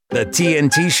The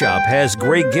TNT Shop has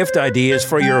great gift ideas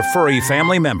for your furry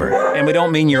family member. And we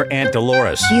don't mean your Aunt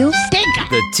Dolores. You stink!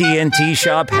 The TNT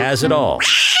Shop has it all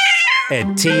at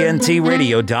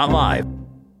TNTRadio.live.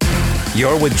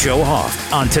 You're with Joe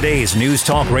Hoft on today's News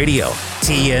Talk Radio,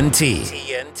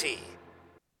 TNT.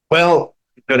 Well,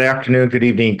 good afternoon, good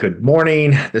evening, good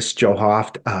morning. This is Joe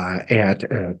Hoft at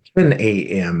 10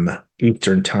 a.m.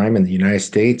 Eastern Time in the United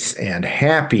States, and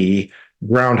happy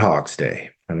Groundhog's Day.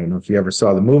 I don't know if you ever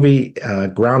saw the movie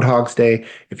Groundhog's Day.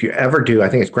 If you ever do, I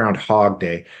think it's Groundhog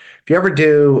Day. If you ever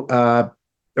do, or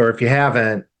if you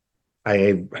haven't,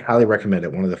 I highly recommend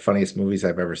it. One of the funniest movies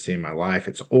I've ever seen in my life.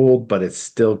 It's old, but it's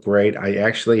still great. I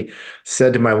actually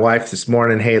said to my wife this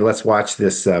morning, hey, let's watch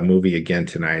this movie again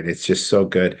tonight. It's just so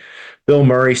good. Bill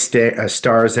Murray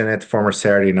stars in it, former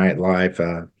Saturday Night Live,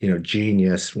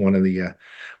 genius, one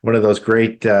of those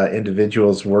great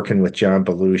individuals working with John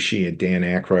Belushi and Dan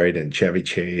Aykroyd and Chevy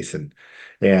Chase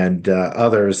and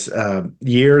others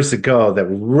years ago that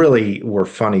really were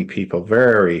funny people,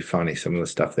 very funny, some of the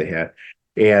stuff they had.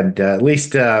 And at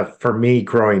least for me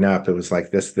growing up, it was like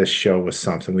this show was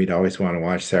something we'd always want to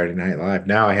watch, Saturday Night Live.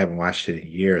 Now I haven't watched it in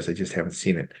years. I just haven't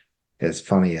seen it as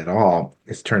funny at all.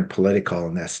 It's turned political,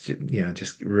 and that's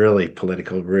just really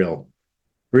political, real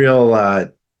I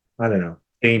don't know,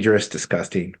 dangerous,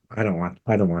 disgusting. I don't want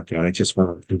that. I just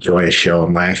want to enjoy a show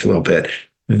and laugh a little bit.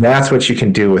 That's what you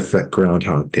can do with the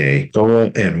Groundhog Day.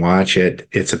 Go and watch it.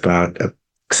 It's about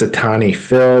Satani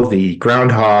Phil, the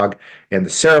groundhog, and the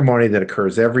ceremony that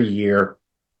occurs every year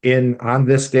on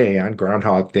this day, on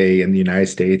Groundhog Day in the United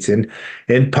States, in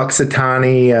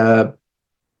Puxatawny,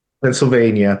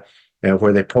 Pennsylvania,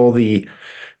 where they pull the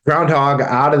groundhog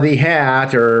out of the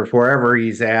hat or wherever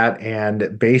he's at,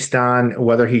 and based on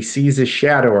whether he sees his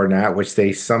shadow or not, which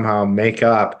they somehow make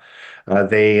up,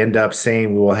 they end up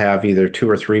saying we will have either 2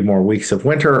 or 3 more weeks of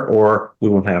winter, or we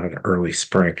will have an early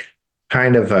spring.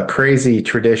 Kind of a crazy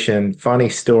tradition, funny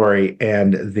story,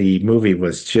 and the movie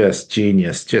was just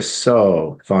genius, just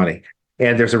so funny.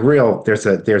 And there's a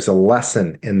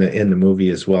lesson in the movie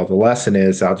as well. The lesson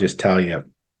is, I'll just tell you,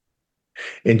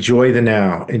 enjoy the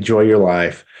now, enjoy your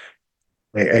life,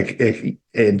 and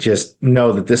just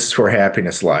know that this is where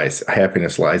happiness lies.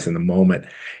 Happiness lies in the moment.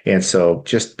 And so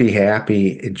just be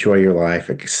happy, enjoy your life,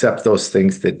 accept those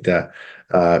things that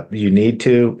you need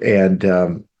to,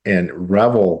 and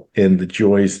revel in the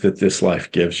joys that this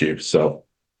life gives you. So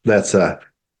that's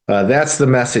the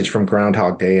message from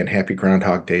Groundhog Day, and happy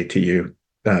Groundhog Day to you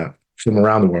from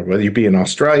around the world, whether you be in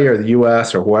Australia or the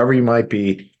U.S. or wherever you might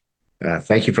be.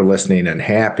 Thank you for listening, and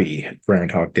happy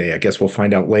Groundhog Day. I guess we'll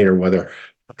find out later whether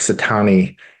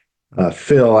Satani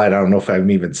Phil, I don't know if I'm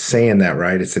even saying that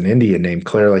right. It's an Indian name,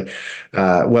 clearly.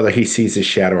 Whether he sees his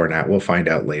shadow or not, we'll find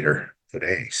out later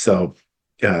today. So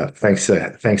thanks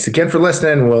again for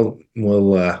listening.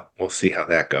 We'll see how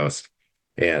that goes.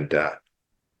 And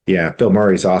Bill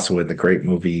Murray's also in the great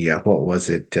movie. What was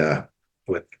it?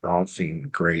 With Balancing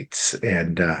Greats,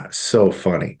 and so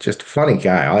funny, just a funny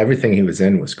guy. Everything he was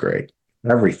in was great.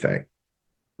 Everything,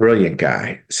 brilliant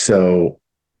guy. So,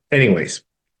 anyways,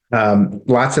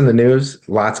 lots in the news,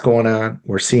 lots going on.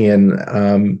 We're seeing,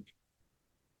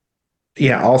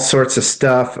 all sorts of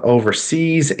stuff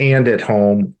overseas and at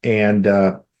home, and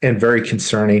very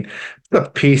concerning. A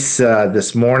piece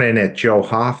this morning at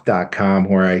joehoft.com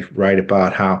where I write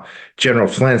about how General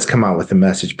Flynn's come out with a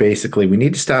message. Basically, we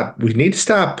need to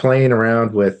stop playing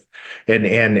around with and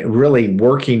really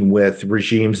working with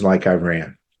regimes like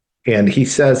Iran. And he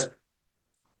says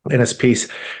in his piece,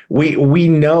 we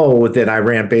know that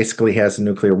Iran basically has a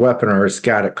nuclear weapon or has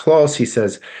got it close. He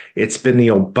says it's been the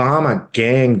Obama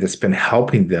gang that's been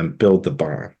helping them build the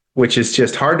bomb, which is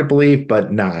just hard to believe,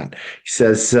 but not. He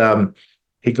says,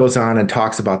 he goes on and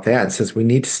talks about that and says we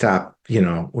need to stop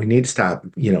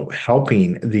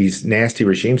helping these nasty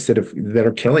regimes that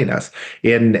are killing us.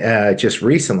 And just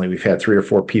recently, we've had 3 or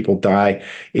 4 people die.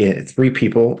 3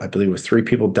 people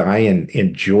die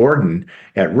in Jordan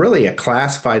at really a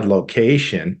classified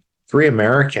location. 3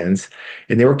 Americans,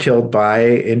 and they were killed by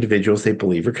individuals they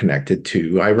believe are connected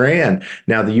to Iran.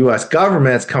 Now, the U.S.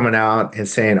 government's coming out and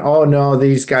saying, "Oh no,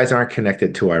 these guys aren't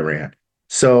connected to Iran."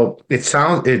 So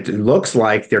it looks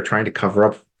like they're trying to cover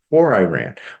up for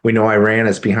Iran. We know Iran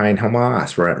is behind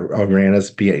Hamas, right? Iran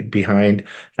is behind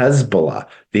Hezbollah.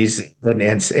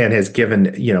 And has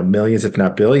given millions, if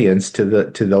not billions, to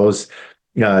those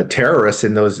terrorists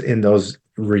in those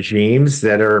regimes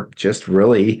that are just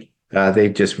really they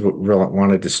just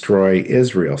want to destroy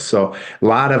Israel. So a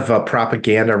lot of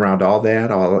propaganda around all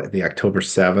that, all the October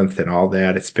 7th and all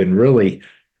that. It's been really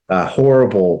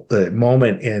horrible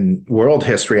moment in world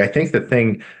history. I think the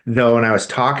thing, though, and I was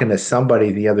talking to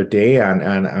somebody the other day on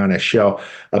a show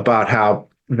about how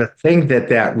the thing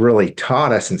that really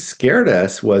taught us and scared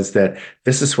us was that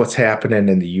this is what's happening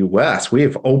in the U.S. We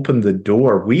have opened the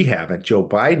door. We haven't. Joe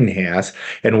Biden has,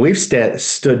 and we've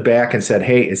stood back and said,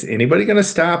 "Hey, is anybody going to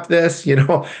stop this?"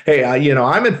 Hey,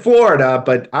 I'm in Florida,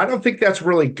 but I don't think that's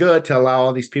really good to allow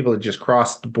all these people to just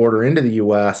cross the border into the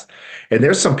U.S. And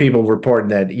there's some people reporting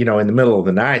that, in the middle of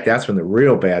the night, that's when the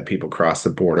real bad people cross the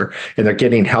border, and they're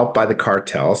getting helped by the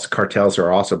cartels. Cartels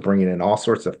are also bringing in all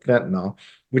sorts of fentanyl,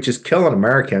 which is killing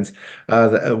Americans.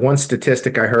 One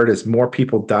statistic I heard is more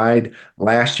people died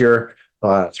last year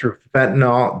through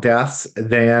fentanyl deaths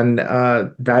than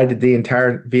died in the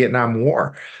entire Vietnam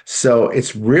War. So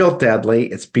it's real deadly.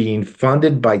 It's being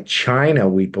funded by China,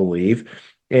 we believe.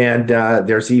 And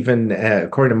there's even,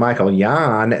 according to Michael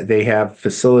Yan, they have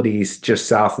facilities just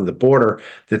south of the border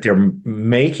that they're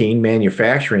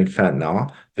manufacturing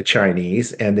fentanyl, the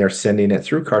Chinese, and they're sending it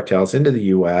through cartels into the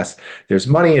U.S. There's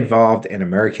money involved, and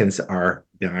Americans are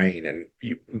dying. And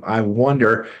I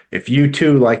wonder if you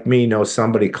too, like me, know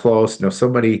somebody close, know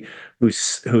somebody whose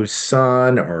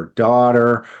son or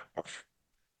daughter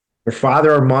or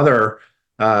father or mother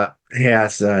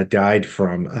has died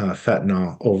from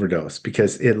fentanyl overdose,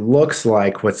 because it looks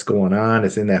like what's going on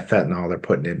is in that fentanyl they're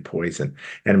putting in poison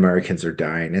and Americans are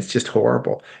dying. It's just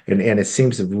horrible. And it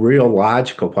seems real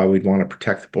logical why we'd want to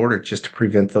protect the border, just to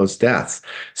prevent those deaths.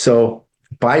 So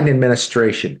Biden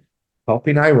administration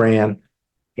helping Iran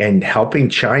and helping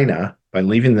China by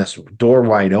leaving this door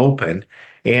wide open.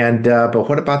 And but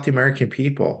what about the American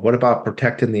people? What about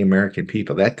protecting the American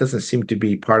people? That doesn't seem to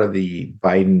be part of the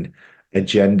Biden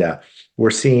agenda.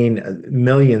 We're seeing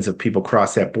millions of people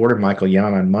cross that border. Michael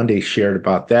Yan on Monday shared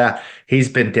about that. He's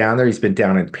been down there. He's been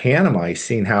down in Panama. He's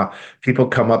seen how people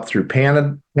come up through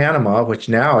Panama, which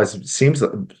now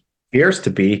appears to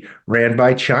be ran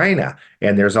by China.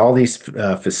 And there's all these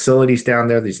facilities down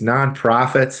there, these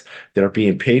nonprofits that are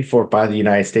being paid for by the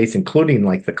United States, including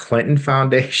like the Clinton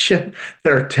Foundation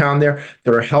that are down there.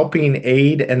 They're helping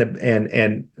aid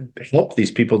and help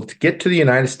these people to get to the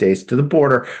United States, to the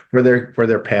border where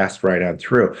they're passed right on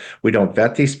through. We don't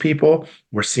vet these people.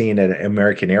 We're seeing at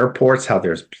American airports how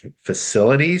there's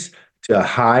facilities to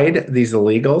hide these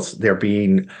illegals. They're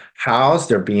being housed,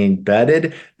 they're being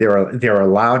bedded, they're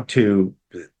allowed to,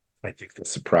 I think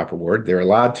that's the proper word, they're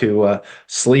allowed to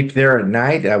sleep there at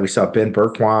night. We saw Ben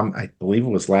Bergquam, I believe it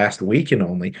was last weekend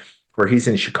only, where he's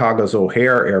in Chicago's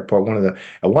O'Hare Airport,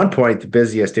 at one point, the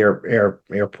busiest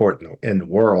airport in the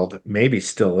world, maybe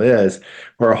still is,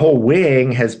 where a whole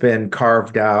wing has been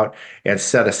carved out and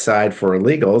set aside for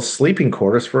illegals, sleeping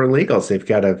quarters for illegals. They've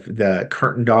got the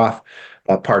curtained off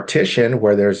a partition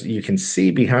where you can see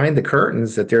behind the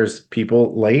curtains that there's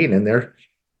people laying in there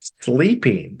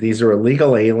sleeping. These are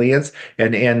illegal aliens.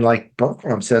 And like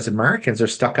Bertram says, Americans are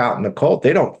stuck out in the cold.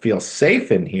 They don't feel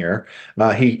safe in here.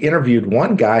 He interviewed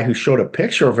one guy who showed a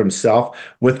picture of himself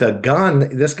with a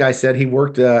gun. This guy said he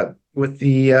worked or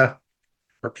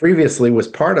previously was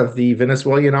part of the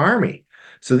Venezuelan army.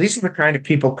 So these are the kind of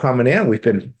people coming in. We've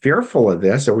been fearful of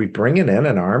this. Are we bringing in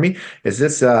an army? Is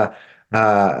this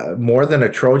more than a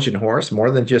Trojan horse,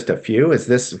 more than just a few?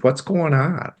 What's going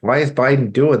on? Why is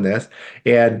Biden doing this?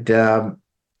 And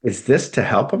is this to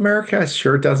help America? It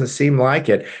sure doesn't seem like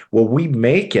it. Will we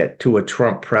make it to a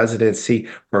Trump presidency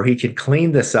where he can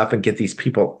clean this up and get these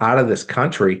people out of this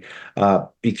country?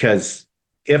 Because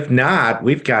if not,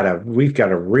 we've got a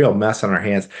real mess on our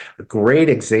hands. A great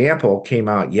example came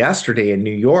out yesterday in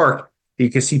New York. You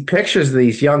can see pictures of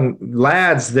these young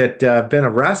lads that have been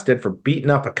arrested for beating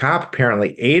up a cop.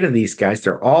 Apparently, 8 of these guys,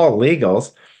 they're all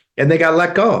illegals, and they got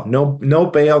let go. No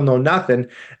bail, no nothing.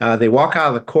 They walk out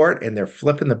of the court, and they're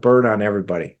flipping the bird on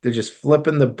everybody. They're just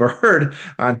flipping the bird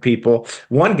on people.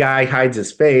 One guy hides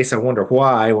his face. I wonder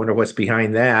why. I wonder what's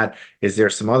behind that. Is there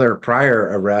some other prior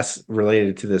arrests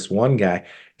related to this one guy?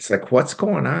 It's like, what's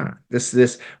going on?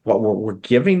 What we're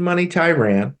giving money to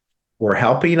Iran. We're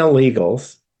helping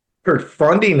illegals. We're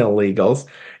funding illegals,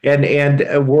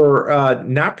 and we're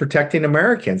not protecting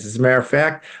Americans. As a matter of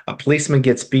fact, a policeman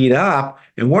gets beat up,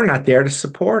 and we're not there to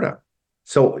support him.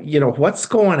 So, what's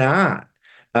going on?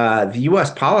 The U.S.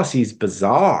 policy is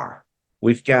bizarre.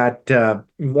 We've got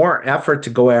more effort to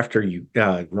go after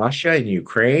Russia and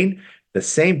Ukraine, the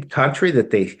same country that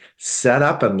they set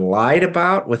up and lied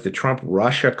about with the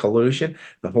Trump-Russia collusion.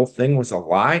 The whole thing was a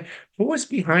lie. Who was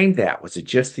behind that? Was it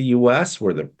just the U.S.?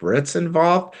 Were the Brits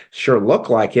involved? Sure looked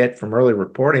like it from early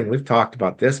reporting. We've talked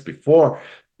about this before.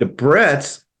 The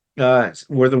Brits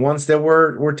were the ones that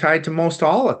were tied to most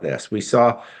all of this. We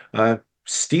saw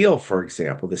Steele, for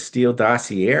example, the Steele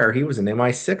dossier, he was an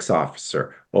MI6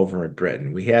 officer over in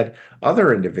Britain. We had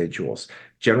other individuals.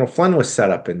 General Flynn was set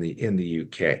up in the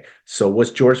UK. So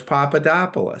was George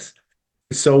Papadopoulos.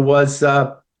 So was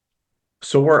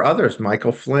so were others,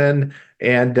 Michael Flynn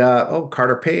and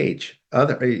Carter Page.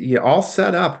 Other you all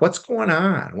set up. What's going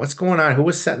on? What's going on? Who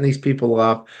was setting these people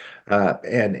up?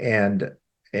 And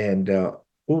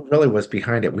who really was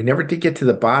behind it? We never did get to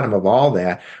the bottom of all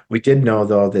that. We did know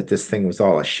though that this thing was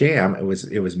all a sham. It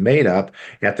was made up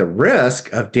at the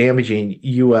risk of damaging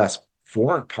U.S.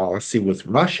 foreign policy with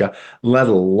Russia, let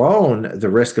alone the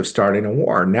risk of starting a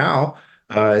war. Now,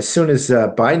 as soon as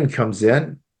Biden comes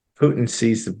in, Putin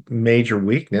sees the major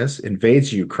weakness,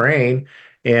 invades Ukraine,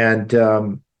 and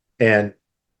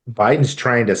Biden's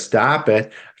trying to stop it.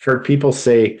 I've heard people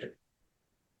say,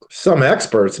 some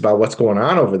experts about what's going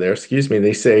on over there, excuse me,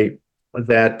 they say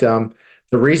that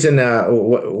the reason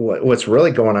what's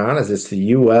really going on is it's the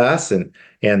U.S. and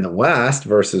the West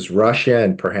versus Russia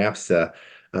and perhaps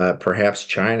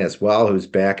China as well, who's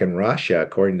back in Russia,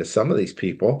 according to some of these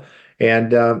people,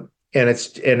 and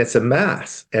it's a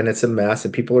mess,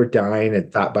 and people are dying and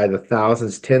thought by the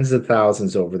thousands, tens of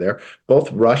thousands over there,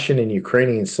 both Russian and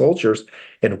Ukrainian soldiers.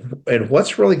 And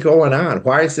what's really going on?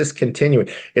 Why is this continuing?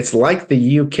 It's like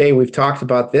the UK. We've talked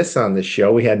about this on the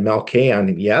show. We had Mel Kay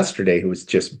on yesterday, who was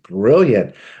just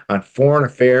brilliant on foreign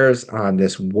affairs, on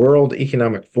this World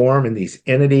Economic Forum, and these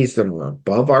entities that are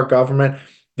above our government,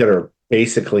 that are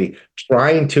basically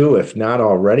trying to, if not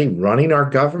already, running our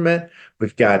government.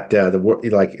 We've got the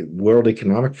World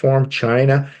Economic Forum,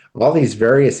 China, all these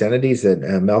various entities that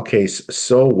Mel Kay's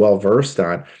so well versed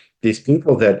on. These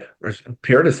people that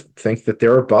appear to think that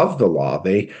they're above the law.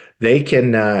 They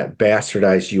can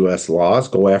bastardize U.S. laws,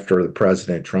 go after the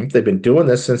President Trump. They've been doing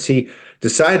this since he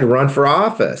decided to run for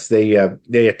office. They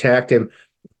attacked him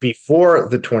before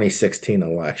the 2016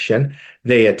 election.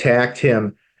 They attacked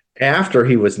him after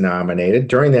he was nominated.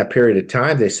 During that period of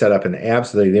time, they set up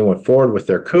they went forward with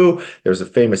their coup. There was a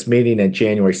famous meeting on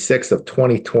January 6th of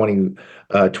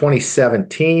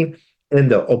 2017 in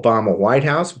the Obama White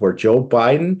House, where Joe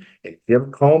Biden and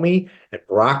Jim Comey and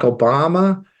Barack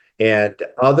Obama and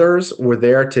others were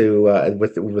there to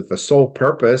with the sole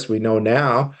purpose, we know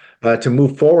now, to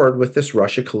move forward with this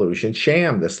Russia collusion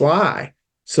sham, this lie.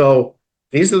 So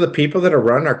these are the people that are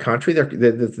running our country.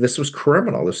 This was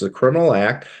criminal. This was a criminal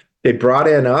act. They brought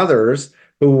in others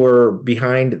who were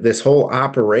behind this whole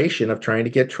operation of trying to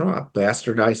get Trump,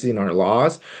 bastardizing our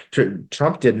laws.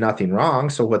 Trump did nothing wrong.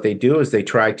 So what they do is they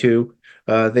try to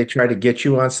get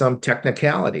you on some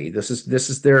technicality. This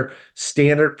is their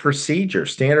standard procedure,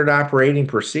 standard operating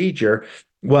procedure.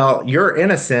 Well, you're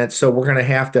innocent, so we're going to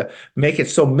have to make it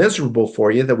so miserable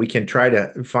for you that we can try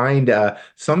to find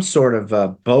some sort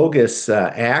of bogus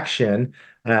action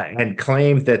and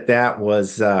claim that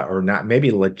was or not, maybe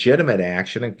legitimate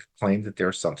action, and claim that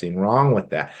there's something wrong with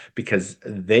that because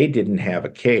they didn't have a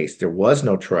case. There was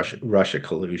no Russia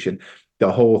collusion.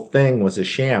 The whole thing was a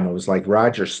sham. It was like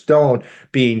Roger Stone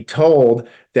being told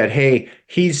that, hey,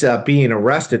 he's being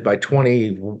arrested by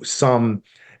 20 some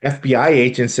FBI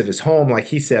agents at his home. Like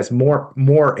he says,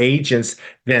 more agents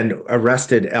than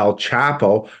arrested El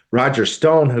Chapo. Roger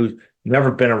Stone, who's never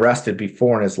been arrested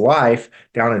before in his life,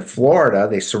 down in Florida,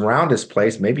 they surround his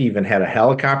place, maybe even had a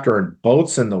helicopter and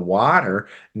boats in the water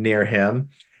near him.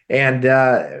 And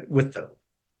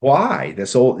why?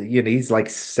 This old, he's like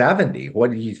 70.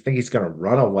 What do you think, he's going to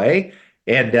run away?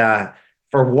 And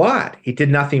for what? He did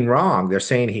nothing wrong. They're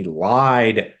saying he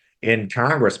lied in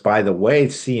Congress. By the way,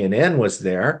 CNN was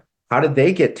there. How did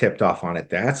they get tipped off on it?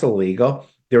 That's illegal.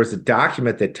 There was a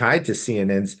document that tied to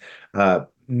CNN's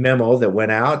memo that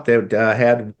went out that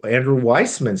had Andrew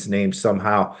Weissman's name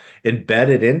somehow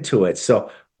embedded into it.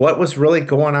 So what was really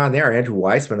going on there? Andrew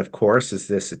Weissman, of course, is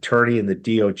this attorney in the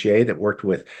DOJ that worked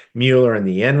with Mueller in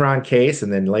the Enron case,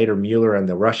 and then later Mueller in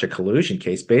the Russia collusion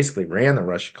case, basically ran the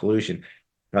Russia collusion.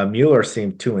 Mueller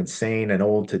seemed too insane and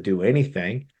old to do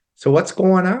anything. So what's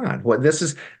going on? This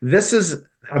is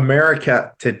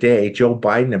America today. Joe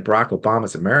Biden and Barack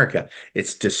Obama's America.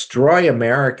 It's destroy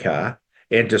America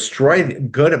and destroy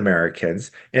good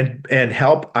Americans and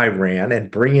help Iran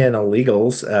and bring in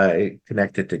illegals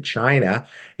connected to China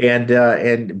and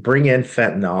bring in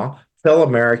fentanyl, kill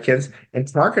Americans and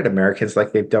target Americans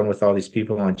like they've done with all these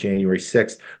people on January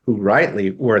 6th who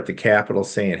rightly were at the Capitol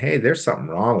saying, hey, there's something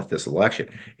wrong with this election.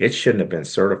 It shouldn't have been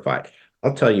certified.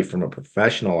 I'll tell you from a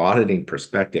professional auditing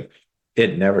perspective,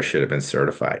 it never should have been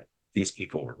certified. These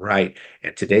people were right.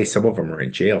 And today, some of them are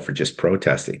in jail for just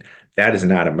protesting. That is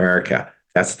not America.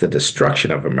 That's the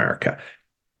destruction of America.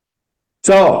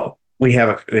 So We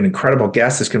have an incredible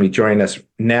guest that's going to be joining us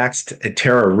next,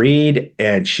 Tara Reade,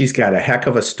 and she's got a heck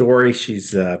of a story.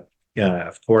 She's, of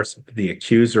course, the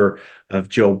accuser of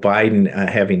Joe Biden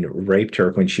having raped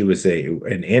her when she was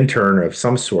an intern of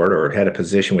some sort or had a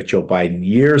position with Joe Biden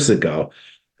years ago.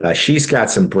 She's got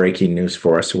some breaking news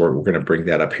for us, so we're going to bring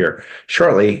that up here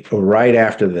shortly, right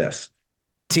after this.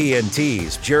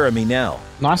 TNT's Jeremy Nell.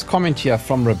 Nice comment here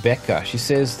from Rebecca. She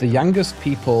says the youngest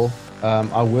people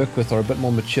I work with are a bit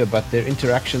more mature, but their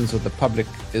interactions with the public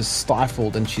is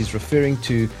stifled, and she's referring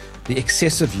to the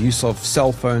excessive use of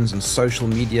cell phones and social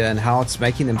media and how it's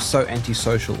making them so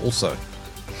antisocial also.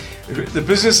 The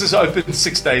business is open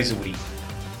 6 days a week.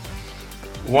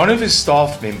 One of his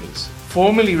staff members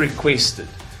formally requested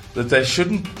that they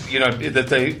shouldn't,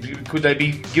 could they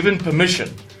be given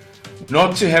permission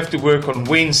not to have to work on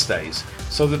Wednesdays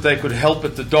so that they could help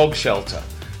at the dog shelter.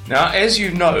 Now, as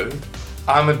you know,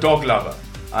 I'm a dog lover.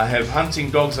 I have hunting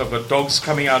dogs. I've got dogs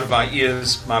coming out of my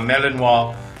ears, my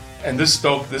Malinois, and this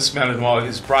Malinois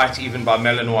is bright even by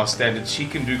Malinois standards. She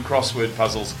can do crossword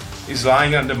puzzles, is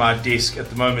lying under my desk at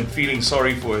the moment feeling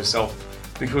sorry for herself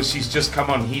because she's just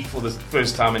come on heat for the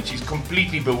first time and she's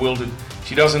completely bewildered.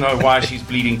 She doesn't know why she's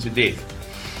bleeding to death.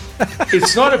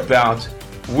 It's not about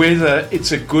whether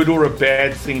it's a good or a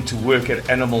bad thing to work at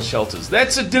animal shelters.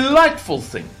 That's a delightful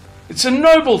thing. It's a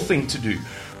noble thing to do.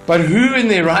 But who in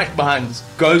their right mind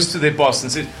goes to their boss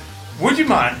and says, would you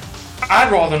mind?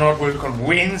 I'd rather not work on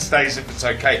Wednesdays if it's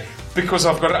okay, because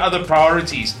I've got other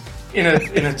priorities in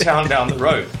a town down the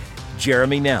road.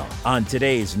 Jeremy Nell on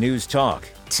today's News Talk,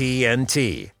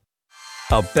 TNT.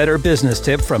 A better business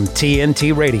tip from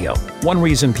TNT Radio. One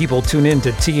reason people tune in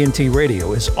to TNT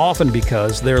Radio is often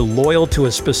because they're loyal to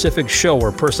a specific show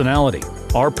or personality.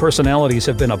 Our personalities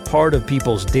have been a part of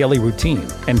people's daily routine,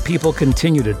 and people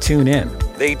continue to tune in.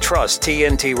 They trust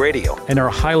TNT Radio and are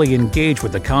highly engaged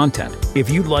with the content. If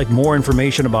you'd like more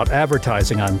information about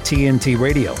advertising on TNT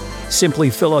Radio, simply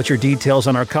fill out your details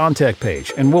on our contact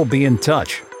page and we'll be in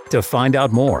touch. To find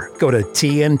out more, go to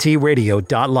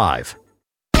tntradio.live.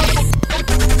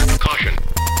 Caution.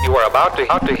 You are about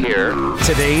to hear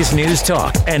Today's News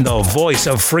Talk and the voice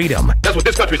of freedom. That's what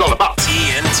this country's all about.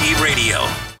 TNT Radio.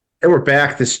 And we're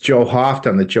back. This is Joe Hoft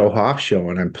on the Joe Hoft Show,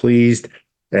 and I'm pleased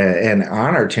and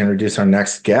honored to introduce our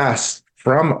next guest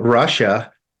from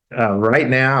Russia right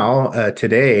now,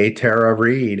 today, Tara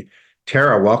Reade.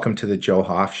 Tara, welcome to the Joe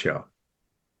Hoft Show.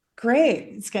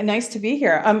 Great. It's nice to be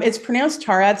here. It's pronounced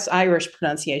Tara. It's Irish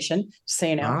pronunciation, just so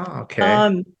you know. Oh,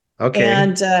 okay. Okay.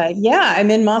 And I'm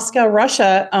in Moscow,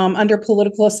 Russia, under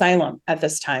political asylum at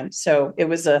this time. So it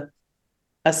was a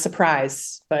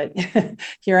surprise, but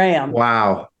here I am.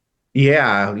 Wow.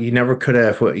 Yeah, you could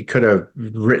have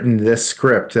written this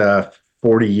script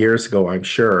 40 years ago, I'm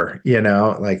sure.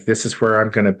 Like, this is where I'm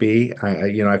going to be.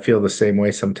 I feel the same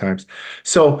way sometimes.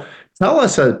 So tell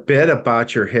us a bit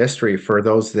about your history for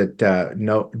those that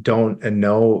don't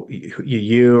know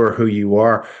you or who you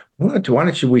are. Why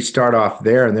don't we start off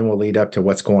there, and then we'll lead up to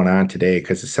what's going on today,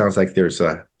 because it sounds like there's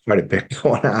quite a bit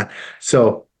going on.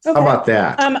 So okay. How about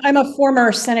that? I'm a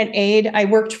former Senate aide. I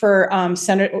worked for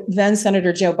then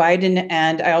Senator Joe Biden,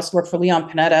 and I also worked for Leon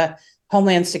Panetta,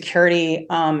 Homeland Security,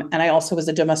 and I also was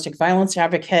a domestic violence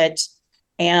advocate.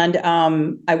 And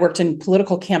I worked in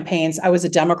political campaigns. I was a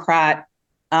Democrat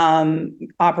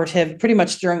operative pretty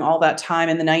much during all that time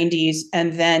in the 90s.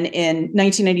 And then in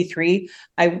 1993,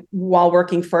 while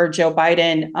working for Joe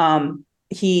Biden,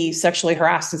 he sexually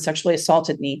harassed and sexually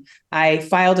assaulted me. I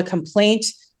filed a complaint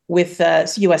with the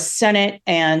U.S. Senate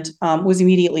and was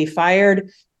immediately fired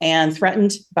and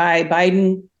threatened by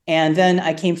Biden. And then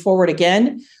I came forward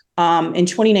again in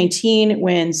 2019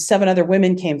 when 7 other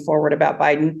women came forward about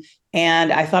Biden.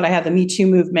 And I thought I had the Me Too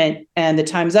movement and the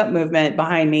Time's Up movement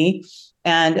behind me.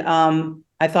 And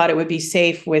I thought it would be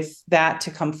safe with that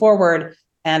to come forward.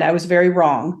 And I was very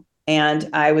wrong. And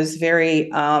I was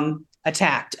very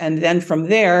attacked. And then from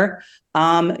there,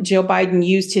 Joe Biden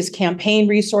used his campaign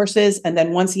resources. And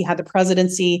then once he had the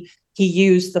presidency, he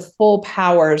used the full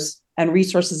powers and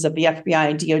resources of the FBI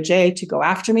and DOJ to go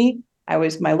after me.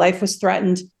 My life was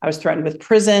threatened. I was threatened with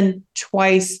prison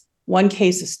twice. One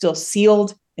case is still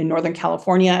sealed in Northern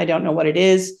California. I don't know what it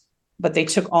is, but they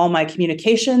took all my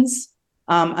communications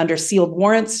under sealed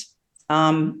warrants.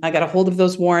 I got a hold of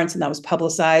those warrants, and that was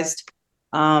publicized.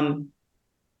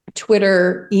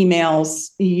 Twitter, emails,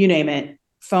 you name it,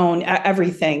 phone,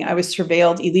 everything. I was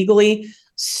surveilled illegally.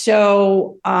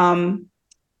 So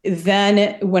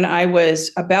then when I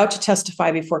was about to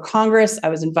testify before Congress, I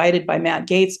was invited by Matt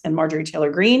Gaetz and Marjorie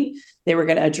Taylor Greene. They were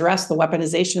going to address the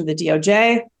weaponization of the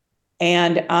DOJ.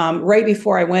 And right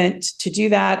before I went to do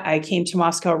that, I came to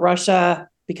Moscow, Russia,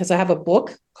 because I have a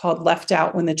book called Left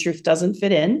Out When the Truth Doesn't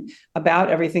Fit In about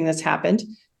everything that's happened.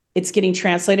 It's getting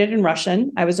translated in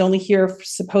Russian. I was only here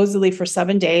supposedly for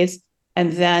 7 days,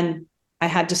 and then I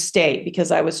had to stay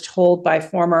because I was told by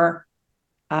former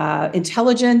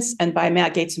intelligence and by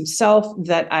Matt Gaetz himself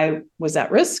that I was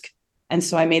at risk. And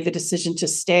so I made the decision to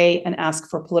stay and ask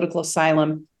for political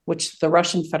asylum, which the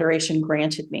Russian Federation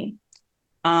granted me.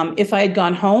 If I had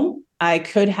gone home, I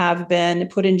could have been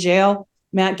put in jail.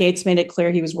 Matt Gaetz made it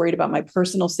clear he was worried about my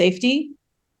personal safety.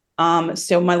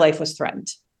 So my life was threatened.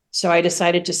 So I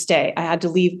decided to stay. I had to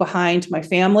leave behind my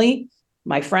family,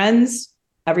 my friends,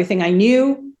 everything I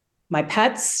knew, my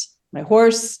pets, my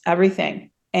horse,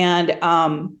 everything. And,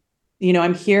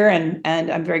 I'm here and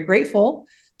I'm very grateful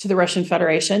to the Russian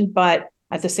Federation. But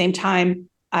at the same time,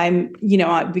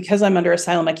 because I'm under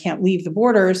asylum, I can't leave the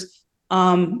borders.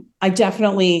 I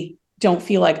definitely don't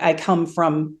feel like I come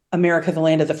from America, the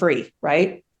land of the free,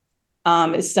 right?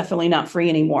 It's definitely not free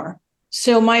anymore.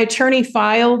 So my attorney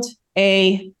filed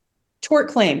a tort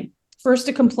claim. First,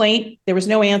 a complaint. There was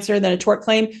no answer. Then a tort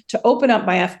claim to open up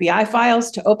my FBI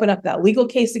files, to open up that legal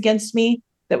case against me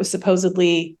that was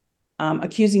supposedly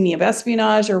accusing me of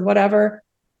espionage or whatever,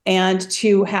 and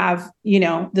to have,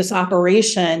 this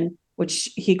operation, which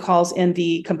he calls in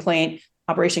the complaint,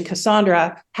 Operation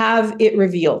Cassandra, have it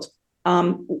revealed.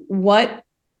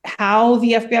 How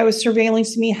the FBI was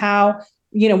surveilling me,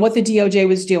 what the DOJ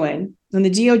was doing. And the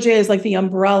DOJ is like the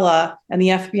umbrella and the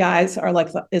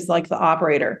FBI is like the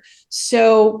operator.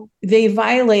 So they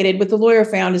violated, what the lawyer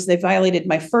found is they violated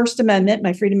my First Amendment,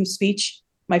 my freedom of speech,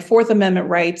 my Fourth Amendment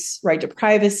rights, right to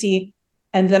privacy,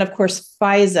 and then of course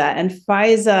FISA. And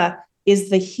FISA is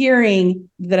the hearing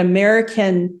that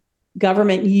American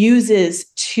government uses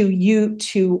to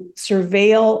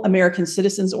surveil American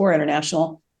citizens or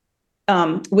international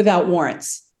without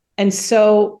warrants. And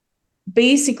so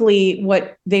basically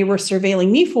what they were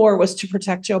surveilling me for was to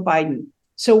protect Joe Biden.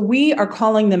 So we are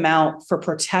calling them out for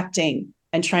protecting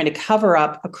and trying to cover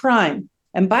up a crime.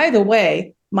 And by the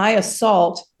way, my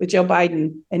assault with Joe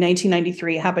Biden in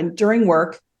 1993 happened during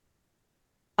work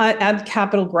at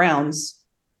Capitol grounds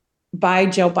by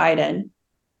Joe Biden.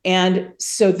 And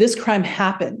so this crime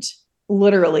happened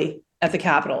literally at the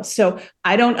Capitol. So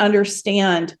I don't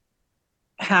understand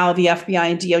how the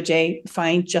FBI and DOJ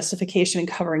find justification in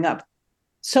covering up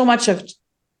so much of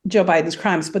Joe Biden's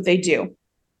crimes, but they do.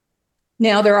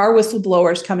 Now, there are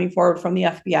whistleblowers coming forward from the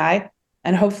FBI,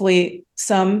 and hopefully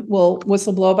some will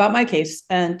whistleblow about my case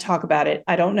and talk about it.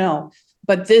 I don't know.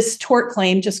 But this tort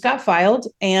claim just got filed,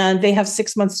 and they have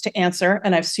 6 months to answer,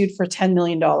 and I've sued for $10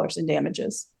 million in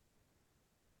damages.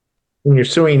 And you're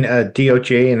suing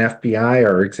DOJ and FBI,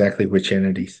 or exactly which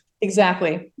entities?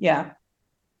 Exactly, yeah.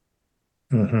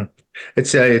 Mm-hmm.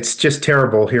 It's just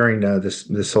terrible hearing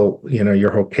this whole,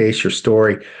 your whole case, your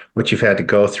story, what you've had to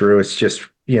go through. It's just,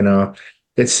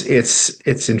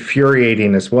 it's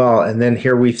infuriating as well. And then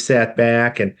here we've sat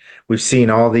back and we've seen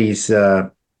all these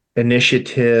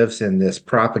initiatives and this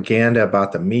propaganda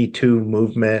about the Me Too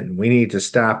movement, and we need to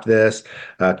stop this,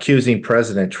 accusing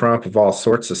President Trump of all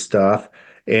sorts of stuff.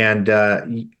 And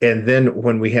then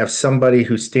when we have somebody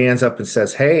who stands up and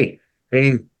says, hey,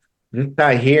 this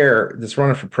guy here that's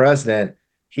running for president,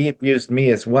 he abused me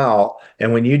as well.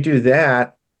 And when you do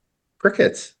that,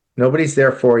 crickets, nobody's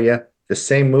there for you. The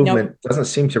same movement doesn't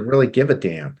seem to really give a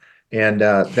damn. And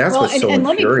that's what's so infuriating. And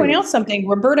let me point out something.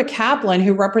 Roberta Kaplan,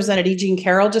 who represented E. Jean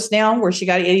Carroll just now, where she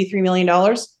got $83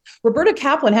 million, Roberta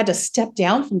Kaplan had to step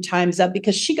down from Time's Up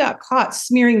because she got caught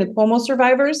smearing the Cuomo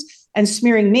survivors and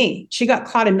smearing me. She got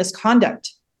caught in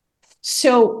misconduct.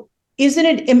 So isn't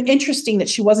it interesting that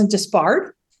she wasn't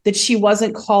disbarred, that she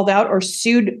wasn't called out or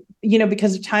sued,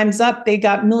 because of Time's Up? They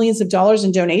got millions of dollars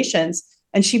in donations,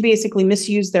 and she basically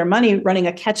misused their money running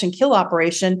a catch and kill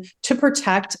operation to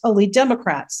protect elite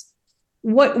Democrats.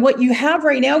 What you have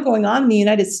right now going on in the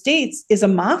United States is a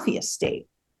mafia state,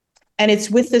 and it's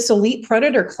with this elite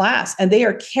predator class, and they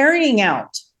are carrying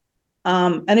out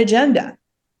an agenda,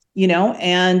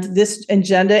 and this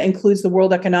agenda includes the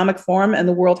World Economic Forum and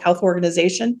the World Health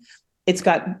Organization. It's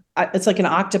like an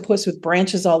octopus with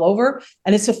branches all over,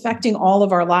 and it's affecting all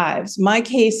of our lives. My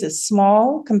case is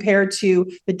small compared to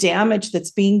the damage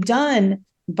that's being done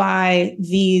by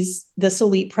this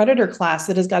elite predator class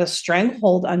that has got a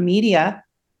stranglehold on media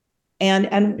and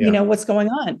what's going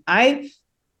on. I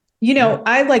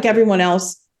like everyone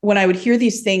else, when I would hear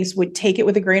these things, would take it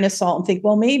with a grain of salt and think,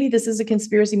 well, maybe this is a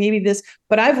conspiracy, maybe this,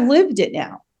 but I've lived it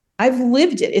now. I've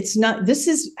lived it. It's not, this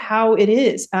is how it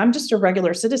is. I'm just a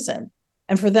regular citizen.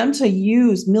 And for them to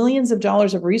use millions of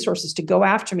dollars of resources to go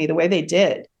after me the way they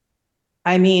did,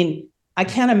 I mean, I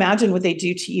can't imagine what they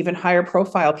do to even higher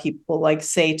profile people like,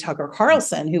 say, Tucker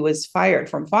Carlson, who was fired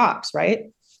from Fox,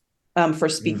 right? For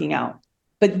speaking out.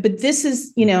 But this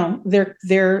is,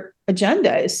 their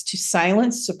agenda is to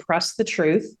silence, suppress the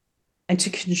truth, and to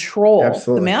control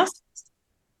the masses.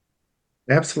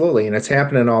 Absolutely. And it's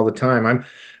happening all the time.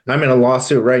 I'm in a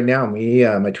lawsuit right now, me,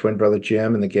 my twin brother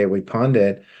Jim, and the Gateway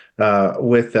Pundit,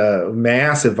 with a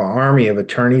massive army of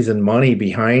attorneys and money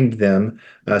behind them,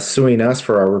 suing us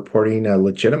for our reporting,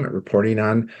 legitimate reporting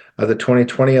on the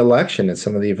 2020 election and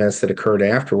some of the events that occurred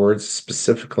afterwards,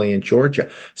 specifically in Georgia.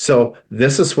 So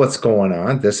this is what's going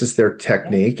on. This is their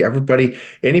technique.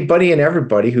 Anybody and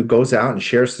everybody who goes out and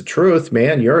shares the truth,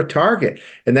 man, you're a target.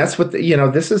 And that's what,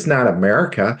 this is not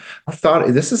America. I thought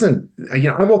this isn't,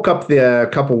 I woke up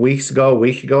a week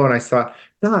ago, and I thought,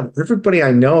 God, everybody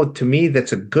I know, to me,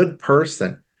 that's a good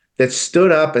person that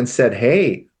stood up and said,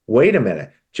 hey, wait a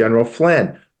minute, General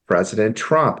Flynn, President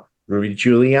Trump, Rudy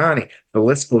Giuliani, the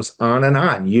list goes on and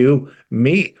on. You,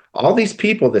 me, all these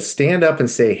people that stand up and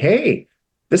say, hey,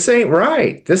 this ain't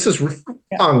right. This is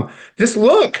wrong. Just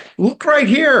look right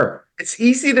here. It's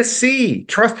easy to see.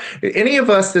 Trust any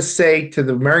of us that say to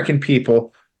the American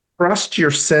people, trust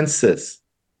your senses.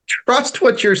 Trust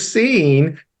what you're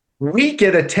seeing. We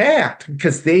get attacked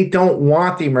because they don't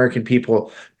want the American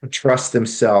people to trust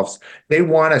themselves. They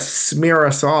want to smear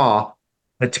us all,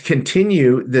 but to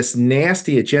continue this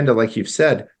nasty agenda, like you've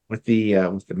said, with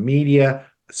the media,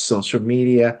 social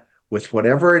media, with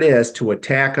whatever it is to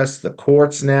attack us. The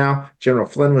courts now. General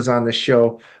Flynn was on the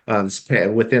show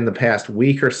within the past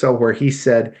week or so, where he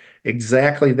said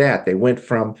exactly that. They went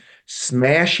from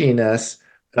smashing us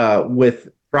with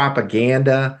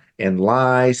propaganda and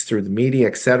lies through the media,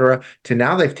 et cetera, to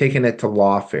now they've taken it to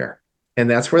lawfare. And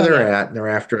that's where they're at. And they're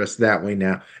after us that way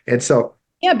now. And so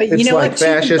but it's like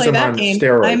fascism on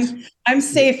steroids. I'm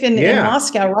safe in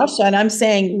Moscow, Russia, and I'm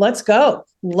saying, let's go.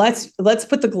 Let's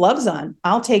put the gloves on.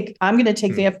 I'm going to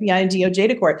take the FBI and DOJ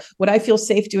to court. Would I feel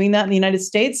safe doing that in the United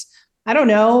States? I don't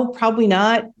know, probably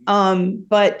not.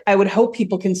 But I would hope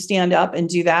people can stand up and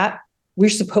do that. We're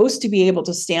supposed to be able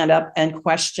to stand up and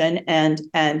question, and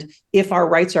if our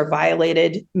rights are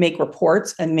violated, make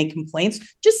reports and make complaints.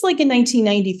 Just like in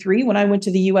 1993, when I went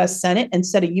to the U.S. Senate and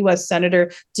said a U.S.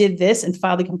 senator did this and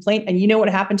filed a complaint. And you know what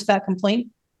happened to that complaint?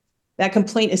 That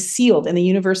complaint is sealed in the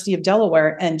University of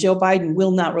Delaware, and Joe Biden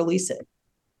will not release it.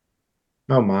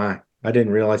 Oh, my. I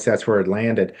didn't realize that's where it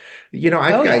landed.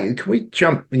 Can we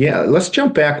jump? Yeah, let's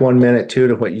jump back 1 minute, too,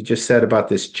 to what you just said about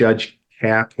this Judge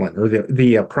Kaplan, or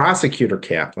the prosecutor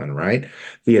Kaplan, right?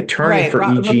 The attorney for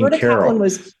E. Jean Carroll. Kaplan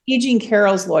was E. Jean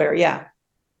Carroll's lawyer, yeah.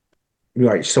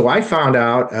 Right. So I found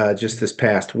out just this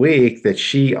past week that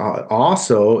she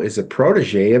also is a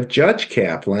protege of Judge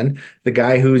Kaplan, the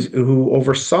guy who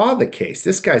oversaw the case.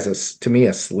 This guy's to me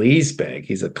a sleazebag.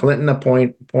 He's a Clinton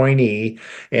appointee,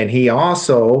 and he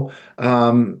also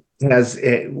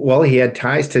he had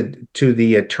ties to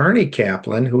the attorney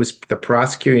Kaplan, who was the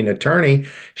prosecuting attorney.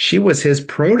 She was his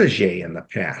protege in the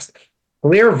past.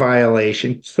 Clear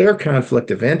violation, clear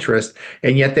conflict of interest,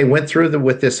 and yet they went through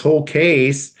with this whole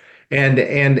case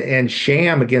and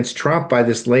sham against Trump by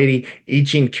this lady, E.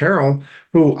 Jean Carroll,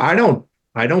 who I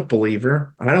don't believe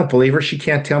her. I don't believe her. She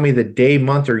can't tell me the day,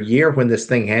 month, or year when this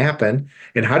thing happened.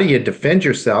 And how do you defend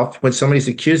yourself when somebody's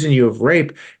accusing you of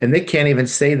rape and they can't even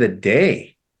say the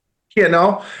day?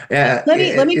 Let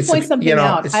me point something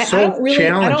out. It's so challenging.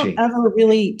 I don't ever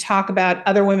really talk about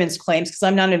other women's claims because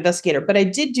I'm not an investigator, but I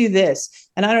did do this,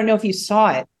 and I don't know if you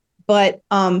saw it, but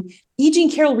E. Jean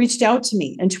Carroll reached out to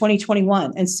me in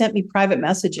 2021 and sent me private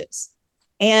messages,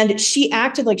 and she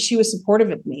acted like she was supportive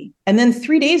of me. And then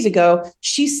 3 days ago,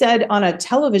 she said on a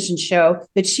television show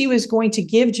that she was going to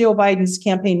give Joe Biden's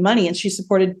campaign money, and she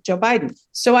supported Joe Biden.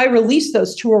 So I released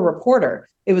those to a reporter.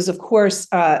 It was, of course,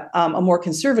 a more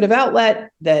conservative outlet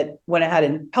that went ahead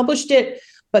and published it,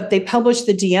 but they published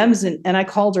the DMs, and I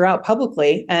called her out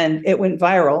publicly, and it went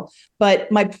viral.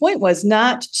 But my point was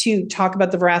not to talk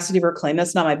about the veracity of her claim.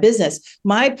 That's not my business.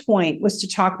 My point was to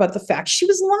talk about the fact she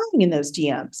was lying in those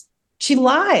DMs. She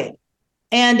lied,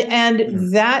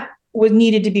 and that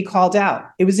needed to be called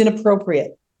out. It was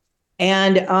inappropriate.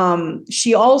 And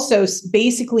she also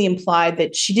basically implied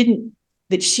that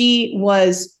she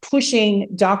was pushing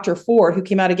Dr. Ford, who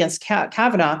came out against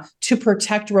Kavanaugh, to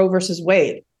protect Roe versus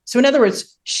Wade. So in other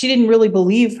words, she didn't really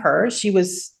believe her. She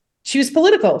was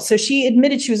political. So she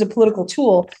admitted she was a political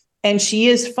tool, and she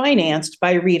is financed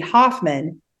by Reade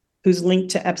Hoffman, who's linked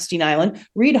to Epstein Island.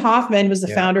 Reade Hoffman was the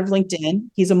founder of LinkedIn.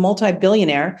 He's a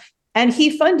multi-billionaire, and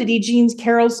he funded E. Jean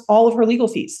Carroll's all of her legal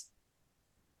fees.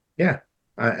 Yeah.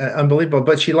 Unbelievable.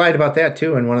 But she lied about that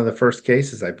too in one of the first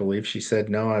cases, I believe. She said,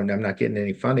 no, I'm not getting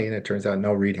any funding. And it turns out,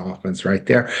 no, Reade Hoffman's right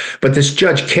there. But this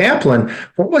Judge Kaplan,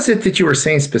 what was it that you were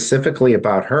saying specifically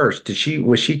about her?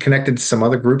 Was she connected to some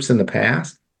other groups in the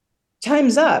past?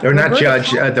 Time's up. Or not Roberta judge,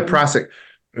 Kaplan.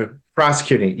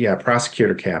 prosecuting. Yeah,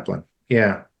 prosecutor Kaplan.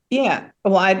 Yeah. Yeah.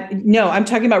 Well, I'm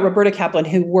talking about Roberta Kaplan,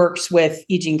 who works with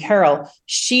E. Jean Carroll.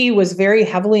 She was very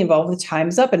heavily involved with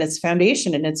Time's Up and its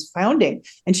foundation and its founding.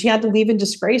 And she had to leave in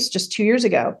disgrace just 2 years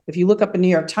ago. If you look up a New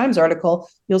York Times article,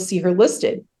 you'll see her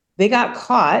listed. They got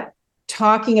caught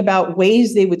talking about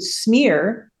ways they would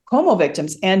smear Como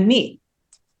victims and me.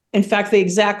 In fact, the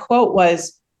exact quote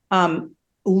was,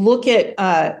 look at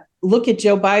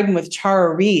Joe Biden with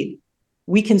Tara Reade.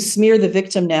 We can smear the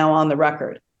victim now on the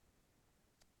record.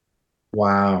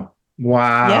 Wow.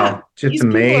 Wow. Yeah. Just These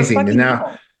amazing. And now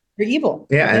evil. They're evil.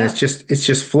 yeah, and it's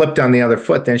just flipped on the other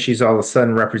foot. Then she's all of a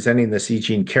sudden representing this E.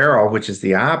 Jean Carroll, which is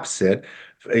the opposite.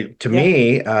 To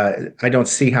me, I don't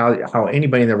see how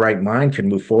anybody in their right mind can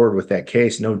move forward with that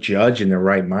case. No judge in their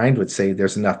right mind would say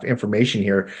there's enough information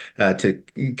here to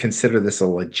consider this a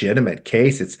legitimate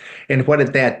case. And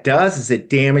what that does is it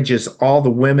damages all the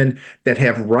women that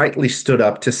have rightly stood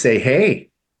up to say, hey,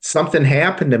 something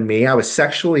happened to me. I was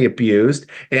sexually abused,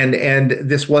 and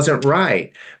this wasn't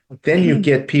right. But then you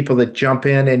get people that jump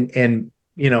in and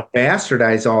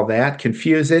bastardize all that,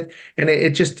 confuse it, and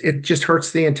it just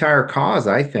hurts the entire cause,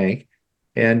 I think.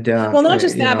 And well, not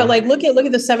just that, but like look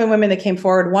at the 7 women that came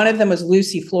forward. One of them was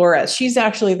Lucy Flores. She's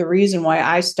actually the reason why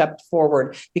I stepped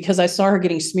forward, because I saw her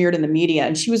getting smeared in the media,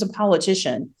 and she was a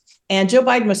politician. And Joe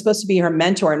Biden was supposed to be her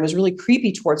mentor and was really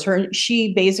creepy towards her. And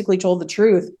she basically told the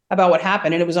truth about what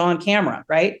happened, and it was on camera,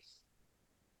 right?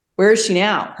 Where is she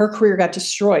now? Her career got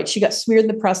destroyed. She got smeared in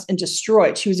the press and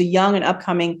destroyed. She was a young and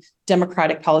upcoming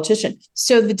Democratic politician.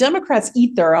 So the Democrats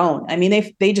eat their own. I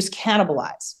mean, they just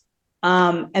cannibalize.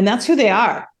 And that's who they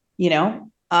are. If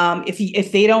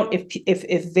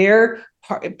their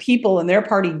people in their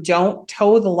party don't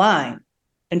toe the line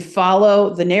and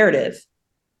follow the narrative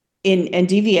and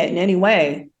deviate in any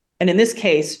way. And in this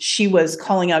case, she was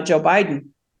calling out Joe Biden.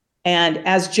 And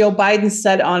as Joe Biden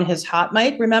said on his hot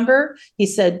mic, remember, he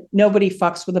said, nobody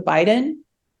fucks with a Biden.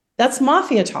 That's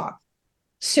mafia talk.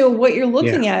 So what you're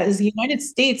looking at is the United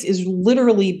States is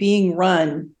literally being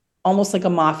run almost like a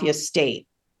mafia state.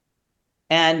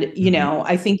 And,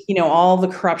 I think, all the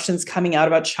corruption's coming out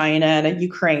about China and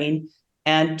Ukraine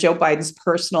and Joe Biden's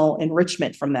personal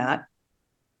enrichment from that.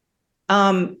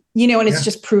 And it's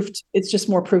just proof. It's just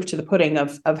more proof to the pudding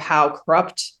of how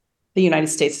corrupt the United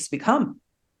States has become.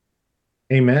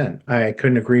 Amen. I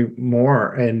couldn't agree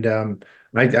more. And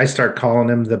I start calling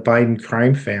him the Biden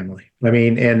crime family. I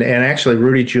mean, and actually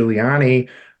Rudy Giuliani,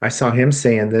 I saw him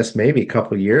saying this maybe a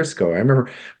couple of years ago. I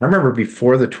remember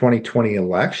before the 2020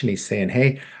 election, he's saying,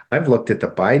 hey, I've looked at the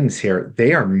Bidens here.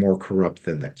 They are more corrupt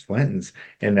than the Clintons.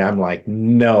 And I'm like,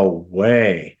 no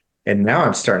way. And now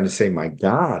I'm starting to say, my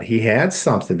God, he had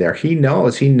something there. He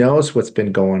knows what's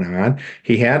been going on.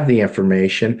 He had the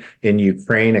information in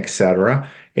Ukraine, et cetera.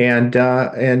 And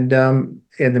the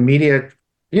media,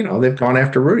 they've gone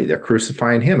after Rudy. They're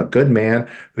crucifying him, a good man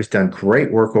who's done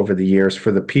great work over the years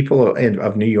for the people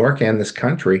of New York and this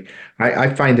country.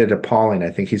 I find it appalling. I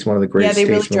think he's one of the greatest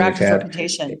statesmen we've had. Yeah, they really dragged his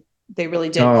reputation. They really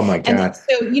did. Oh my God. And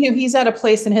so, he's at a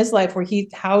place in his life where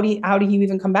how do you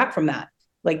even come back from that?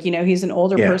 Like, he's an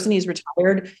older person. He's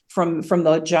retired from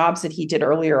the jobs that he did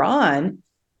earlier on.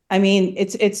 I mean,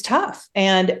 it's tough.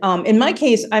 And in my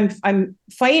case, I'm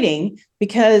fighting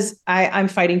because I'm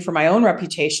fighting for my own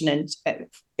reputation, but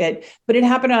it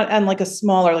happened on like a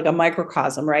smaller, like a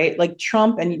microcosm, right? Like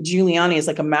Trump and Giuliani is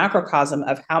like a macrocosm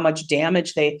of how much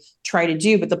damage they try to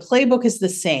do. But the playbook is the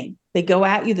same. They go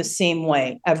at you the same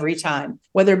way every time,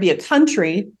 whether it be a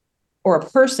country or a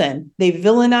person. They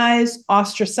villainize,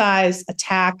 ostracize,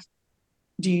 attack.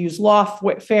 Do you use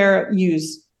lawfare?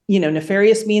 Use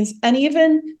nefarious means. And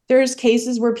even there's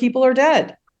cases where people are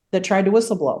dead that tried to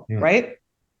whistleblow, right?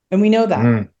 And we know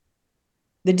that.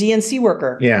 The DNC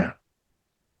worker. Yeah.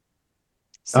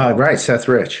 Right. Seth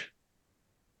Rich.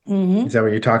 Mm-hmm. Is that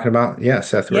what you're talking about? Yeah,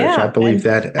 Seth Rich. I believe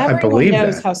that. I believe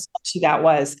knows how sketchy that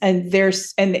was. And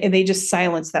they just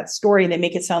silence that story and they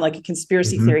make it sound like a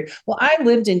conspiracy theory. Well, I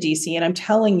lived in DC and I'm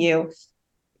telling you,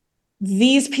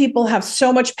 these people have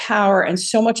so much power and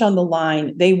so much on the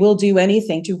line. They will do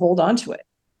anything to hold on to it.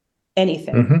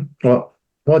 Anything. Mm-hmm. Well,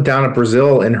 Well, down in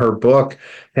Brazil, in her book,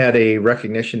 had a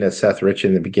recognition of Seth Rich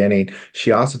in the beginning.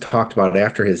 She also talked about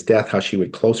after his death how she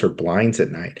would close her blinds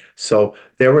at night. So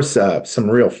there was some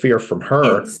real fear from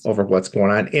her It's over what's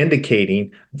going on,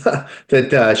 indicating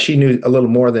that she knew a little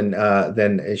more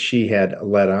than she had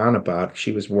let on about.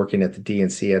 She was working at the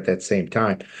DNC at that same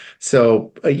time.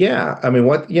 So yeah, I mean,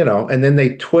 what and then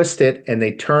they twist it and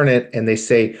they turn it and they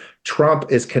say Trump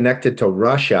is connected to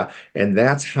Russia, and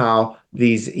that's how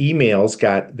these emails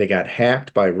got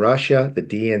hacked by Russia, the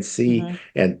DNC, Mhm.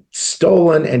 and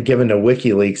stolen and given to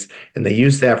WikiLeaks, and they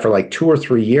used that for like 2 or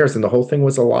 3 years, and the whole thing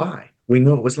was a lie. We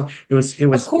knew it was Of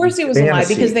course it was a lie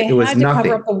because fantasy. they It was had to cover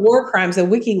up nothing. the war crimes of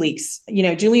WikiLeaks.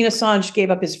 Julian Assange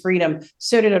gave up his freedom.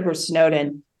 So did Edward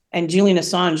Snowden. And Julian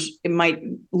Assange might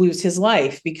lose his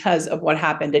life because of what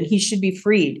happened, and he should be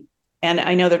freed. And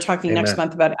I know they're talking next Amen.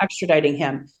 month about extraditing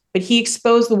him, but he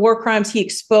exposed the war crimes. He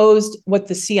exposed what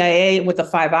the CIA, what the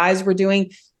Five Eyes were doing,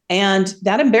 and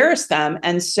that embarrassed them.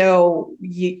 And so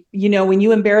when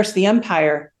you embarrass the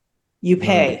empire, you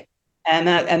pay, and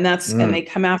they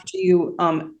come after you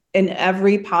in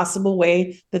every possible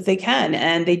way that they can.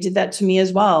 And they did that to me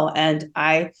as well. And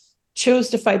I chose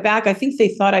to fight back. I think they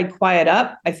thought I'd quiet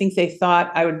up. I think they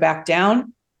thought I would back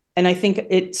down. And I think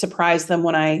it surprised them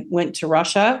when I went to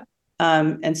Russia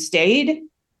and stayed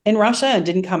in Russia and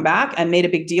didn't come back and made a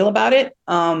big deal about it.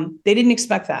 They didn't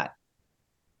expect that.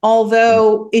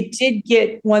 Although it did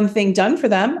get one thing done for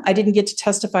them. I didn't get to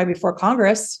testify before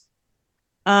Congress.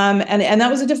 And that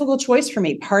was a difficult choice for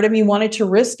me. Part of me wanted to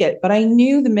risk it, but I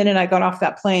knew the minute I got off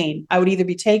that plane, I would either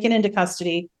be taken into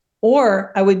custody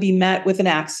or I would be met with an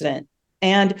accident.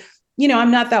 And,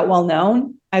 I'm not that well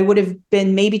known. I would have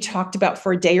been maybe talked about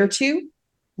for a day or two,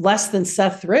 less than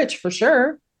Seth Rich for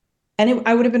sure. And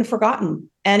I would have been forgotten,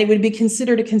 and it would be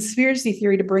considered a conspiracy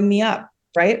theory to bring me up.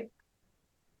 Right.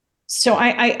 So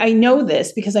I know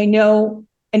this because I know,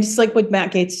 and it's like what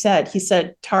Matt Gaetz said. He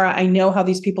said, Tara, I know how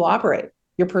these people operate.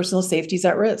 Your personal safety is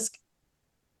at risk.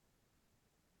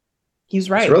 He's It's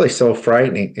right. really so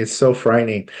frightening. It's so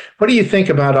frightening. What do you think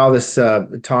about all this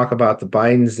talk about the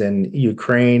Bidens and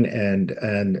Ukraine and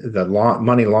the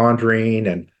money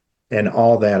laundering and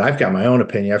all that? I've got my own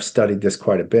opinion. I've studied this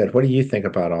quite a bit. What do you think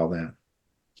about all that?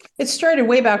 It started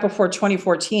way back before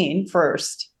 2014,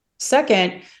 first.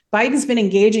 Second, Biden's been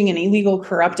engaging in illegal,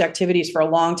 corrupt activities for a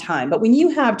long time. But when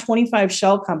you have 25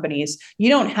 shell companies, you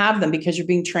don't have them because you're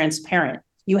being transparent.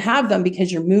 You have them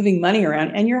because you're moving money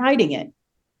around and you're hiding it.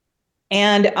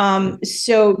 And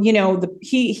so,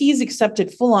 he's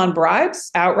accepted full-on bribes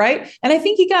outright. And I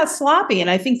think he got sloppy. And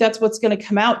I think that's what's going to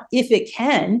come out, if it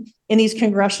can, in these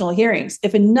congressional hearings.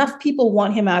 If enough people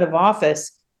want him out of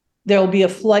office, there'll be a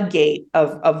floodgate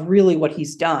of really what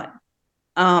he's done.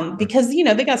 Because,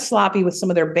 they got sloppy with some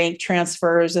of their bank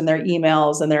transfers and their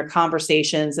emails and their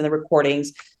conversations and the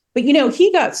recordings. But,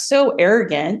 he got so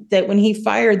arrogant that when he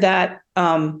fired that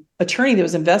attorney that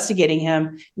was investigating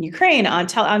him in Ukraine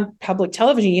on public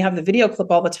television, you have the video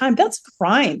clip all the time. That's a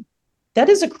crime. That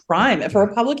is a crime. If a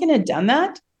Republican had done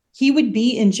that, he would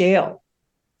be in jail.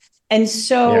 And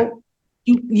so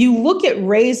you look at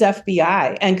Wray's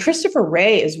FBI, and Christopher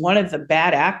Wray is one of the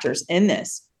bad actors in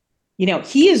this.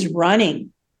 He is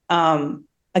running,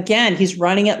 again, he's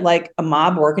running it like a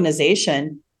mob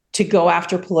organization to go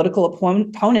after political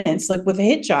opponents, like with a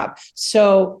hit job.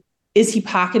 So is he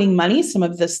pocketing money, some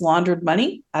of this laundered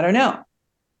money? I don't know.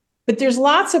 But there's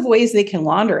lots of ways they can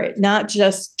launder it, not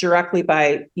just directly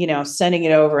by, sending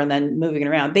it over and then moving it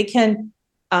around. They can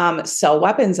sell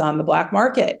weapons on the black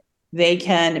market. They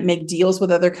can make deals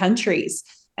with other countries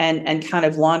and kind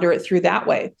of launder it through that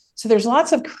way. So there's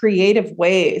lots of creative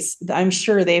ways that I'm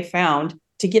sure they found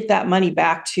to get that money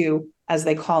back to, as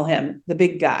they call him, the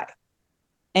big guy.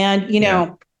 And,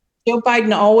 Joe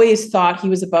Biden always thought he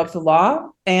was above the law,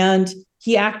 and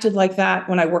he acted like that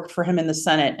when I worked for him in the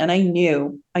Senate. And I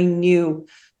knew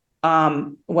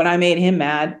when I made him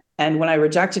mad and when I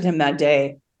rejected him that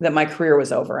day that my career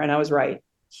was over. And I was right.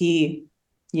 He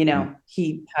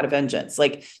had a vengeance.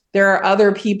 Like, there are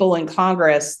other people in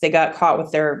Congress, they got caught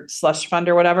with their slush fund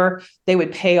or whatever. They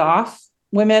would pay off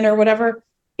women or whatever.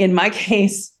 In my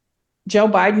case, Joe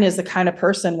Biden is the kind of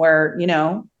person where,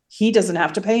 he doesn't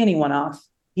have to pay anyone off.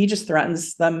 He just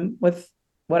threatens them with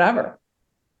whatever,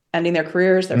 ending their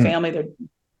careers, their family, their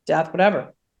death,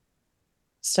 whatever.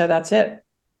 So that's it.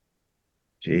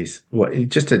 Jeez, what?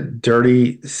 Just a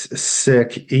dirty,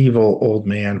 sick, evil old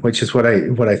man, which is what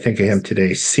I think of him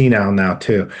today. Senile now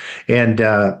too, and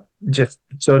just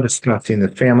so disgusting. The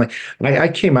family. I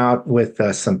came out with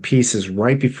some pieces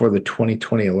right before the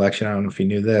 2020 election. I don't know if you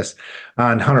knew this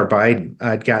on Hunter Biden.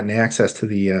 I'd gotten access to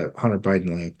the Hunter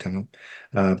Biden laptop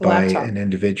by an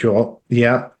individual.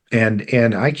 Yeah.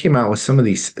 And I came out with some of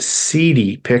these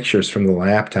seedy pictures from the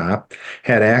laptop.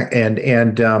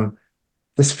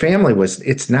 This family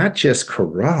it's not just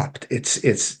corrupt.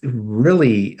 It's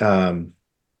really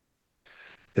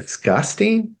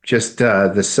disgusting. Just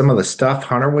some of the stuff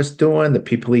Hunter was doing, the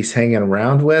people he's hanging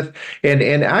around with.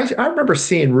 And I remember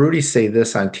seeing Rudy say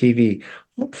this on TV.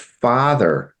 What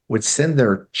father would send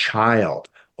their child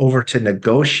over to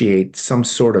negotiate some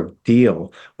sort of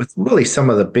deal with really some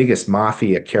of the biggest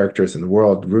mafia characters in the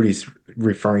world? Rudy's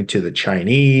referring to the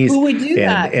Chinese. Who would do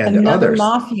that? And another others.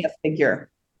 Mafia figure.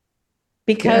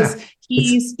 Because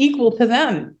he's equal to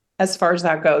them as far as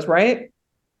that goes, right?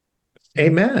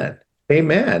 Amen.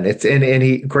 It's and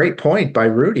he great point by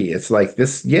Rudy. It's like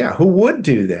this, who would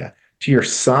do that to your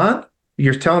son?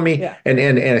 You're telling me, and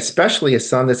especially a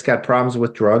son that's got problems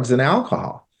with drugs and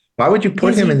alcohol. Why would you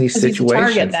put him in these situations?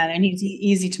 He's a target then, and he's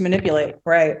easy to manipulate,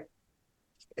 right?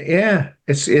 Yeah,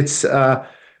 it's just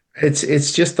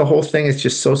the whole thing is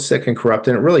just so sick and corrupt,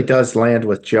 and it really does land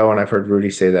with Joe. And I've heard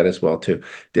Rudy say that as well too.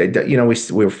 You know,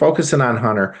 we were focusing on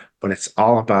Hunter, but it's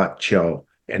all about Joe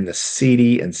and the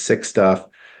seedy and sick stuff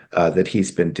that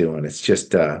he's been doing. It's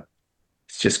just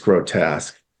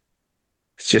grotesque.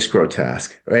 It's just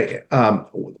grotesque, right?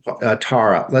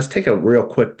 Tara, let's take a real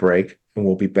quick break, and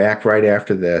we'll be back right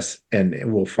after this, and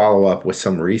we'll follow up with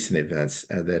some recent events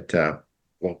that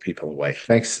blow people away.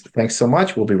 Thanks so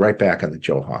much. We'll be right back on the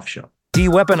Joe Hoft Show.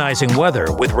 De-weaponizing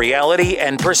weather with reality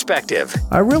and perspective.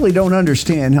 I really don't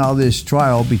understand how this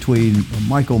trial between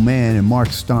Michael Mann and Mark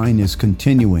Stein is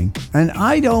continuing. And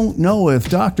I don't know if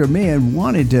Dr. Mann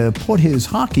wanted to put his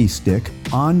hockey stick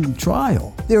on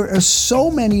trial. There are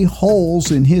so many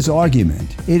holes in his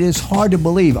argument. It is hard to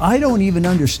believe. I don't even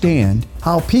understand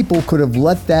how people could have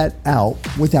let that out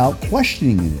without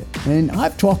questioning it. And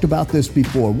I've talked about this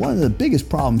before. One of the biggest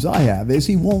problems I have is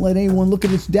he won't let anyone look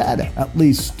at his data, at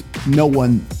least no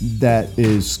one that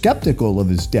is skeptical of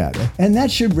his data, and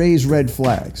that should raise red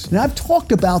flags. And I've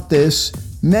talked about this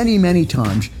many, many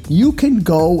times. You can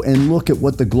go and look at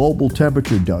what the global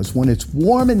temperature does. When it's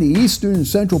warm in the eastern and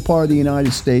central part of the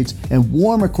United States and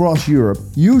warm across Europe,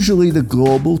 usually the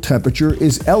global temperature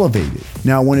is elevated.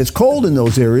 Now, when it's cold in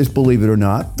those areas, believe it or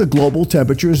not, the global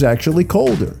temperature is actually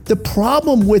colder. The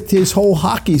problem with his whole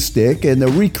hockey stick and the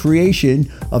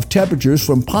recreation of temperatures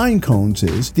from pine cones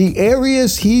is the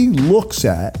areas he looks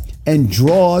at and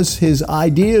draws his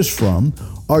ideas from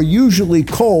are usually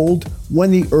cold when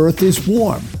the earth is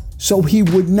warm. So he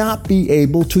would not be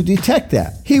able to detect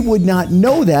that. He would not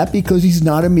know that because he's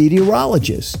not a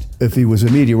meteorologist. If he was a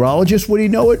meteorologist, would he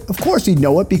know it? Of course he'd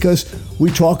know it, because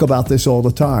we talk about this all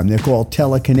the time. They're called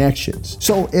teleconnections.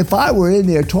 So if I were in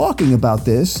there talking about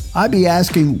this, I'd be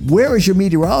asking, where is your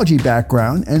meteorology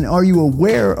background, and are you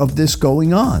aware of this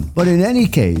going on? But in any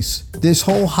case, this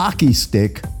whole hockey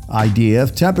stick idea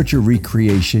of temperature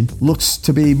recreation looks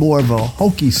to be more of a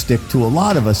hokey stick to a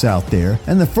lot of us out there.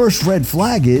 And the first red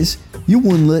flag is you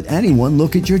wouldn't let anyone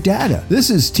look at your data. This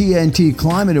is TNT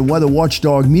climate and weather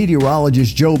watchdog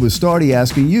meteorologist Joe Bastardi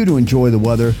asking you to enjoy the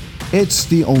weather. It's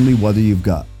the only weather you've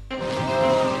got.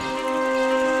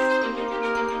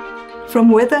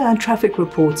 From weather and traffic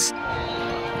reports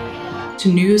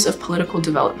to news of political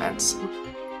developments,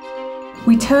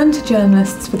 we turn to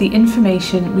journalists for the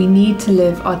information we need to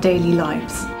live our daily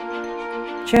lives.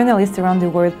 Journalists around the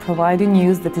world provide the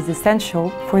news that is essential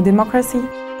for democracy,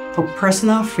 for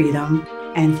personal freedom,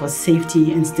 and for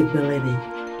safety and stability.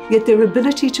 Yet their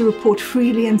ability to report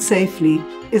freely and safely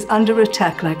is under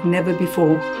attack like never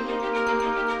before.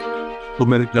 Too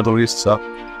many journalists are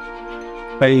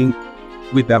paying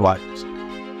with their lives.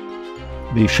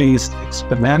 They face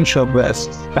exponential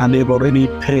risks, and they've already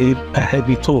paid a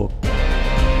heavy toll.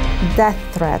 Death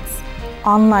threats,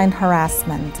 online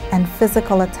harassment, and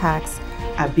physical attacks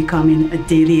are becoming a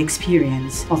daily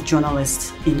experience of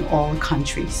journalists in all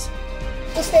countries.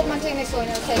 We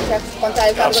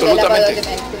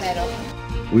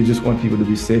just want people to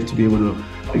be safe, to be able to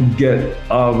get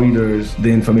our readers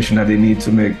the information that they need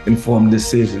to make informed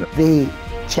decisions. They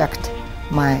checked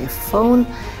my phone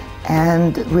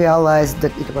and realized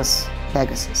that it was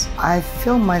Pegasus. I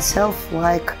feel myself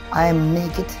like I'm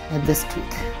naked at the street.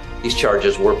 These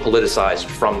charges were politicized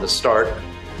from the start.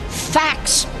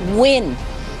 Facts win.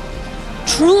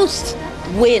 Truth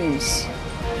wins.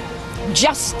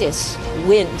 Justice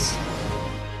wins.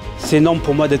 C'est énorme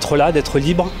pour moi d'être là, d'être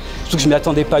libre, surtout que je ne m'y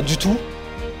attendais pas du tout.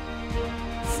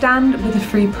 Stand with a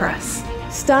free press.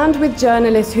 Stand with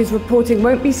journalists whose reporting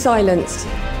won't be silenced.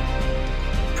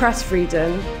 Press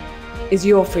freedom is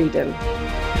your freedom.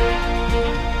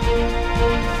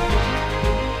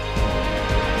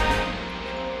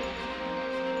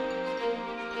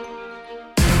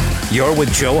 You're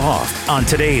with Joe Hoft on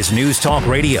today's News Talk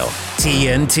Radio,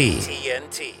 TNT.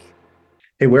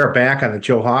 Hey, we're back on the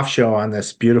Joe Hoft Show on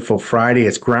this beautiful Friday.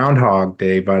 It's Groundhog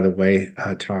Day, by the way,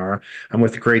 Tara. I'm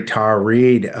with the great Tara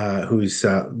Reade, who's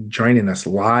joining us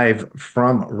live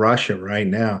from Russia right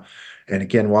now. And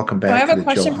again, welcome back to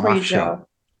the Joe Hoft Show.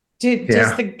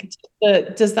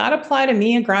 Does that apply to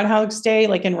me in Groundhog's Day,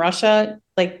 like in Russia,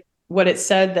 like what it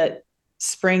said that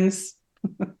spring's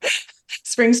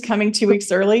coming 2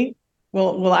 weeks early?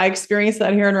 Will I experience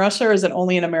that here in Russia, or is it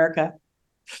only in America?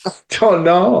 Don't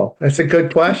know. That's a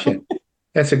good question.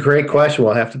 That's a great question.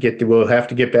 We'll have to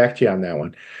get back to you on that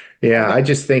one. Yeah, I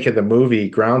just think of the movie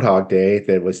Groundhog Day.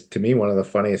 That was, to me, one of the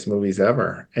funniest movies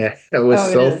ever. It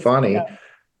was funny. Yeah.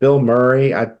 Bill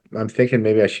Murray. I'm thinking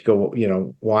maybe I should go,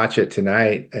 watch it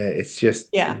tonight. It's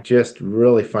just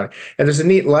really funny. And there's a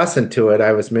neat lesson to it.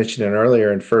 I was mentioning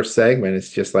earlier in first segment. It's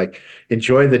just like,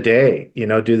 enjoy the day.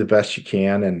 Do the best you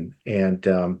can,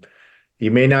 and you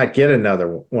may not get another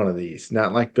one of these.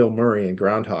 Not like Bill Murray in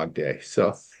Groundhog Day.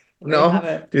 So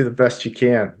do the best you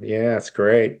can. Yeah, it's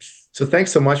great. So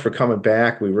thanks so much for coming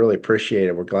back. We really appreciate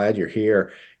it. We're glad you're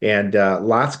here. And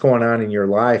lots going on in your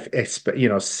life,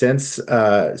 since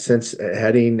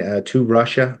heading to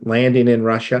Russia, landing in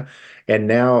Russia. And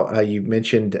now you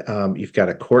mentioned you've got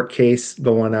a court case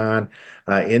going on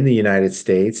in the United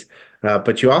States.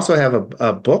 But you also have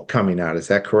a book coming out. Is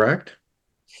that correct?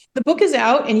 The book is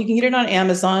out and you can get it on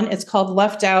Amazon. It's called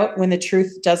Left Out When the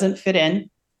Truth Doesn't Fit In,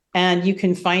 and you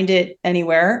can find it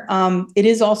anywhere. It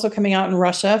is also coming out in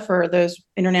Russia for those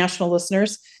international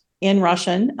listeners in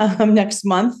Russian next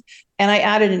month. And I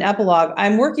added an epilogue.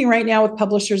 I'm working right now with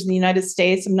publishers in the United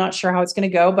States. I'm not sure how it's going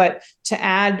to go, but to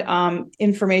add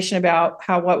information about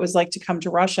what it was like to come to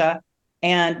Russia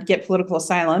and get political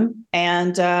asylum.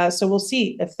 And so we'll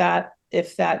see if that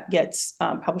gets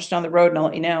published down the road, and I'll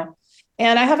let you know.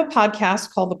 And I have a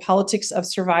podcast called The Politics of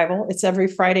Survival. It's every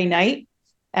Friday night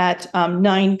at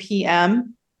 9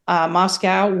 p.m.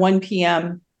 Moscow, 1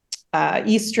 p.m.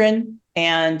 Eastern,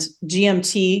 and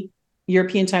GMT,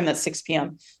 European time, that's 6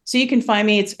 p.m. So you can find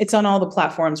me. It's on all the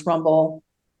platforms, Rumble,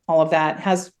 all of that. It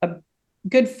has a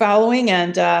good following.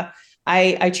 And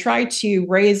I try to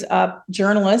raise up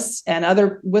journalists and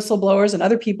other whistleblowers and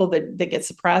other people that get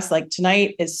suppressed. Like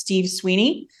tonight is Steve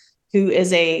Sweeney, who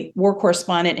is a war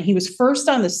correspondent, and he was first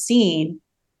on the scene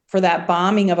for that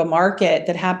bombing of a market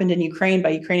that happened in Ukraine by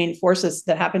Ukrainian forces,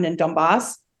 that happened in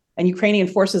Donbass, and Ukrainian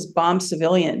forces bombed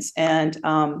civilians, and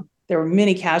there were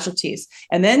many casualties.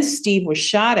 And then Steve was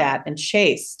shot at and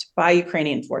chased by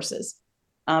Ukrainian forces.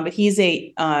 But he's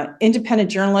a independent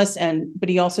journalist, but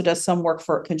he also does some work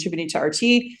for contributing to RT.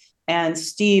 And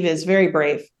Steve is very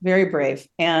brave,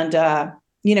 and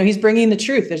he's bringing the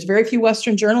truth. There's very few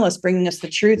Western journalists bringing us the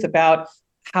truth about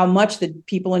how much the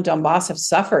people in Donbass have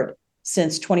suffered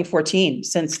since 2014,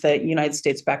 since the United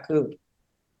States back coup.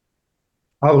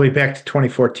 All the way back to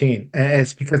 2014. And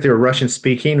it's because they were Russian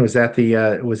speaking. Was that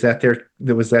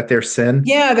their sin?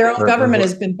 Yeah, their own government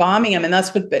has been bombing them, and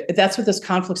that's what this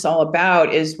conflict's all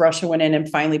about. Is Russia went in and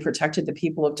finally protected the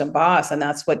people of Donbass, and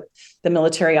that's what the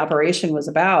military operation was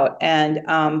about, and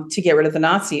to get rid of the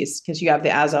Nazis, because you have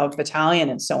the Azov battalion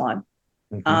and so on,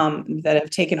 that have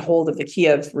taken hold of the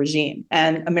Kiev regime,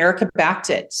 and America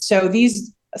backed it. So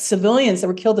these civilians that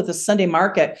were killed at the Sunday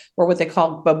market were what they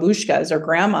call babushkas, or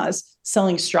grandmas,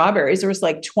 selling strawberries. There was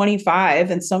like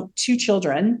 25 and two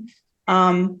children,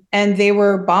 and they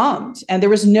were bombed, and there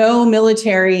was no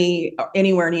military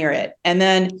anywhere near it. And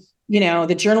then,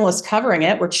 the journalists covering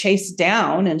it were chased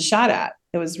down and shot at.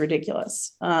 It was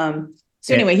ridiculous.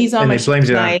 Anyway, he's on my show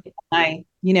tonight. I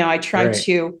tried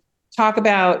to talk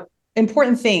about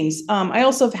important things. I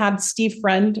also have had Steve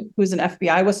Friend, who's an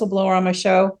FBI whistleblower, on my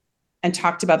show, and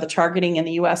talked about the targeting in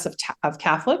the U.S. of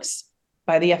Catholics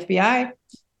by the FBI.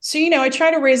 So, I try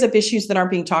to raise up issues that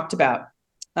aren't being talked about,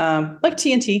 like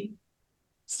TNT.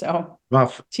 So,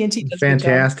 TNT does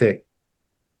fantastic.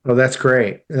 Well, that's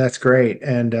great. That's great.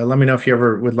 And let me know if you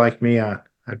ever would like me on.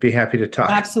 I'd be happy to talk.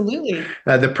 Absolutely.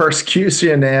 The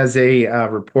persecution as a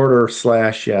reporter /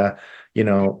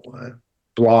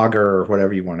 blogger or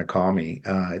whatever you want to call me.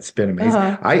 It's been amazing.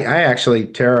 I actually,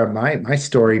 Tara, my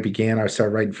story began, I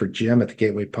started writing for Jim at the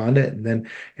Gateway Pundit. And then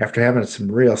after having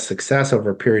some real success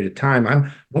over a period of time,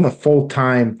 I'm a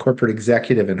full-time corporate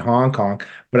executive in Hong Kong,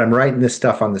 but I'm writing this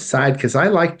stuff on the side because I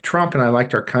liked Trump and I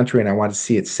liked our country and I wanted to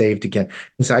see it saved again.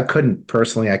 Because I couldn't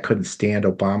stand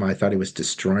Obama. I thought he was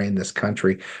destroying this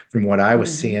country from what I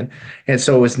was seeing. And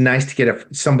so it was nice to get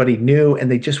somebody new, and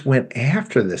they just went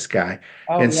after this guy.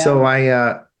 So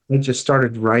I just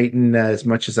started writing as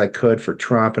much as I could for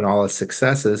Trump and all his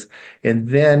successes. And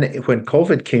then when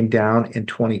COVID came down in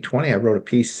 2020, I wrote a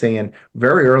piece saying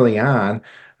very early on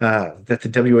that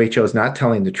the WHO is not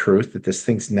telling the truth, that this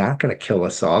thing's not going to kill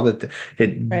us all,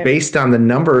 based on the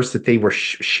numbers that they were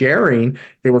sharing,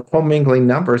 they were commingling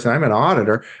numbers. And I'm an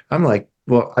auditor. I'm like,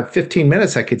 well, at 15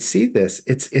 minutes, I could see this.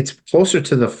 It's closer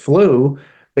to the flu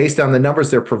based on the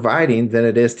numbers they're providing than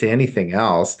it is to anything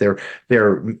else. They're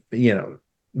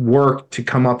work to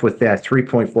come up with that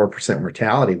 3.4%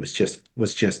 mortality was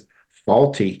just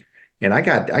faulty. And I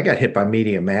got hit by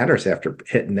Media Matters after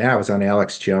hitting that. I was on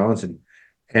Alex Jones and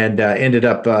ended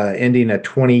up ending a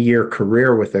 20-year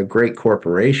career with a great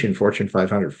corporation, Fortune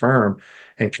 500 firm,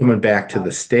 and coming back to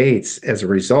the States as a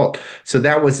result. So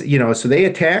that was, so they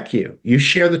attack you. You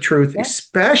share the truth,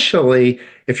 especially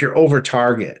if you're over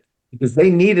target. Because they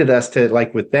needed us to,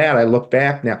 like with that, I look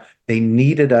back now, they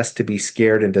needed us to be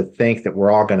scared and to think that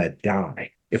we're all going to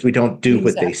die if we don't do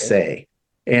what they say.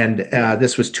 And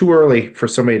this was too early for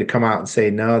somebody to come out and say,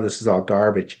 no, this is all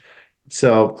garbage.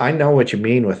 So I know what you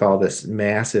mean with all this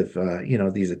massive,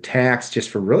 these attacks just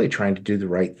for really trying to do the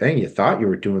right thing. You thought you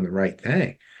were doing the right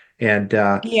thing. And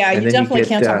you definitely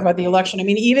can't talk about the election. I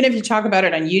mean, even if you talk about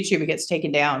it on YouTube, it gets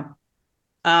taken down.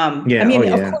 Of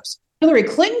course, Hillary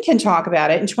Clinton can talk about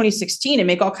it in 2016 and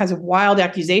make all kinds of wild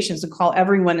accusations and call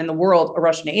everyone in the world a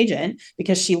Russian agent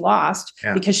because she lost,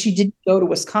 because she didn't go to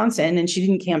Wisconsin and she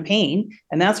didn't campaign.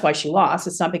 And that's why she lost.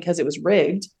 It's not because it was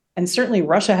rigged. And certainly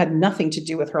Russia had nothing to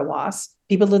do with her loss.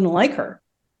 People didn't like her.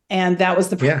 And that was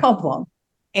the problem.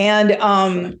 And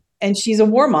she's a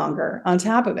warmonger on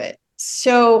top of it.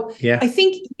 So I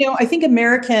think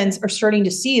Americans are starting to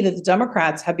see that the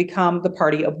Democrats have become the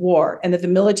party of war, and that the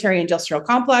military industrial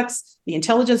complex, the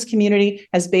intelligence community,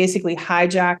 has basically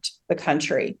hijacked the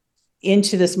country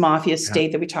into this mafia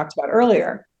state that we talked about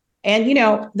earlier. And,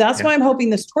 that's why I'm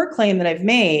hoping this tort claim that I've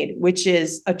made, which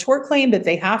is a tort claim that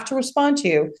they have to respond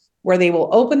to, where they will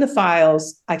open the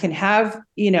files. I can have,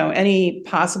 any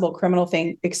possible criminal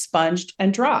thing expunged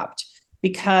and dropped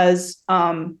because,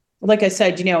 like I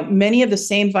said, many of the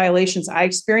same violations I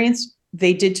experienced,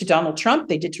 they did to Donald Trump.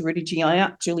 They did to Rudy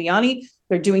Giuliani.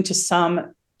 They're doing to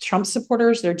some Trump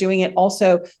supporters. They're doing it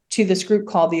also to this group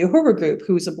called the Uhuru Group,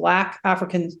 who's a Black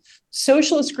African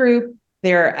socialist group.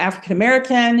 They're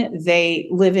African-American. They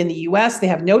live in the U.S. They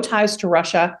have no ties to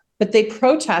Russia, but they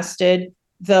protested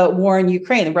the war in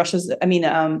Ukraine,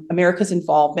 America's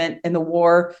involvement in the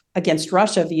war against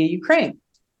Russia via Ukraine.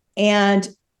 And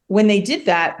when they did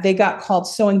that, they got called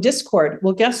sowing discord.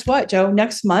 Well, guess what, Joe?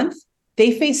 Next month,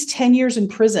 they face 10 years in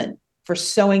prison for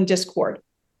sowing discord.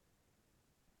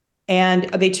 And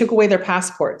they took away their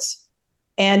passports.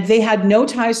 And they had no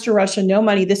ties to Russia, no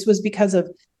money. This was because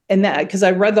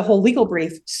I read the whole legal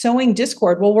brief, sowing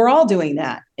discord. Well, we're all doing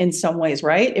that in some ways,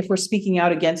 right? If we're speaking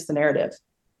out against the narrative.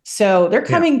 So they're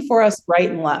coming for us right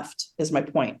and left, is my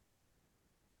point.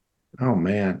 Oh,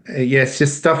 man. Yeah, it's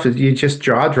just stuff that you just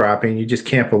jaw dropping. You just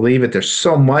can't believe it. There's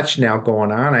so much now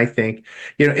going on, I think.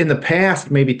 In the past,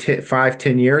 maybe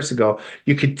 5-10 years ago,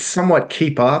 you could somewhat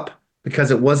keep up because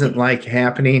it wasn't like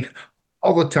happening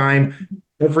all the time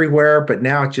everywhere. But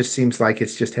now it just seems like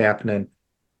it's just happening,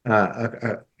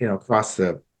 across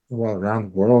around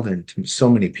the world and to so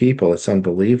many people. It's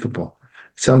unbelievable.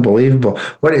 It's unbelievable.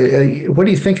 What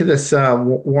do you think of this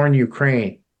war in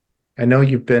Ukraine? I know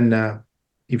you've been...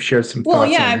 You've shared some thoughts. Well,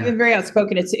 yeah, I've been very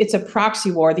outspoken. It's a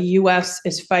proxy war. The U.S.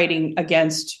 is fighting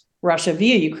against Russia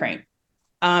via Ukraine.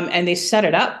 And they set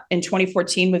it up in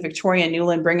 2014 with Victoria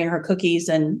Nuland bringing her cookies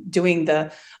and doing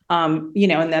the,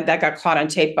 and that got caught on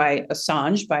tape by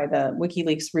Assange, by the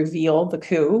WikiLeaks reveal the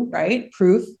coup, right?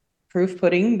 Proof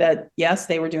putting that, yes,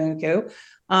 they were doing a coup.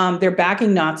 They're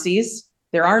backing Nazis.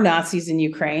 There are Nazis in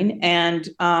Ukraine. And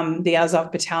the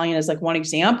Azov Battalion is like one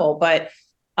example. But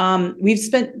we've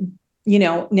spent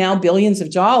now billions of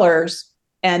dollars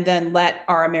and then let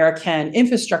our American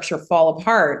infrastructure fall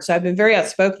apart. So I've been very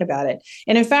outspoken about it.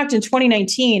 And in fact, in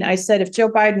 2019, I said, if Joe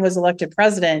Biden was elected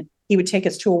president, he would take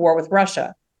us to a war with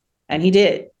Russia. And he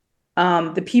did.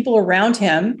 The people around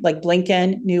him, like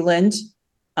Blinken, Nuland,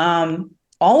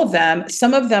 all of them,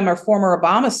 some of them are former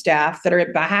Obama staff that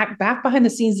are back behind the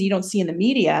scenes that you don't see in the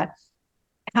media,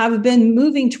 have been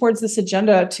moving towards this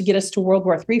agenda to get us to World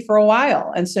War III for a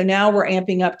while. And so now we're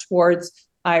amping up towards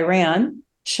Iran,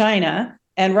 China,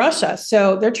 and Russia.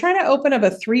 So they're trying to open up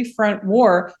a 3-front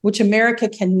war, which America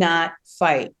cannot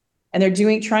fight. And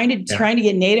they're trying to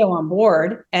get NATO on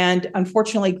board. And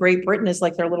unfortunately, Great Britain is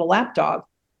like their little lapdog.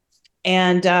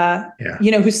 And,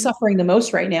 who's suffering the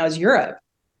most right now is Europe.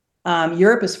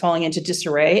 Europe is falling into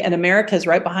disarray, and America is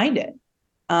right behind it.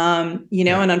 And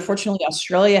unfortunately,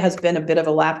 Australia has been a bit of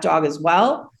a lapdog as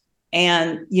well.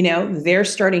 And, they're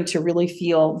starting to really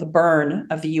feel the burn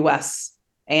of the US.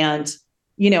 And,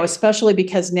 especially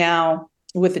because now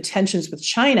with the tensions with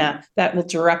China, that will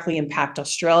directly impact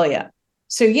Australia.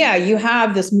 So, you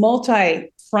have this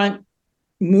multi-front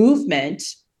movement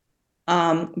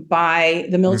by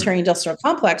the military industrial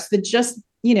complex that just,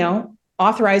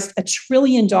 authorized $1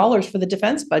 trillion for the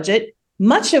defense budget,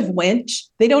 much of which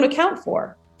they don't account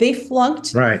for. They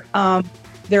flunked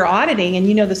their auditing, and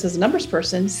this is a numbers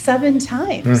person, 7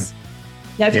 times.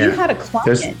 Now, if you had a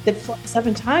client that flunked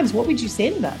 7 times, what would you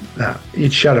say to them?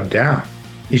 You'd shut them down.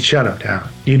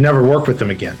 You'd never work with them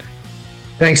again.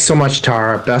 Thanks so much,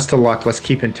 Tara. Best of luck. Let's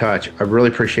keep in touch. I really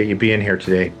appreciate you being here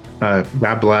today.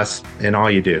 God bless in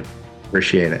all you do.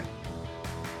 Appreciate it.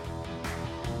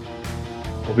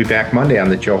 We'll be back Monday on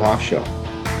the Joe Hoft Show.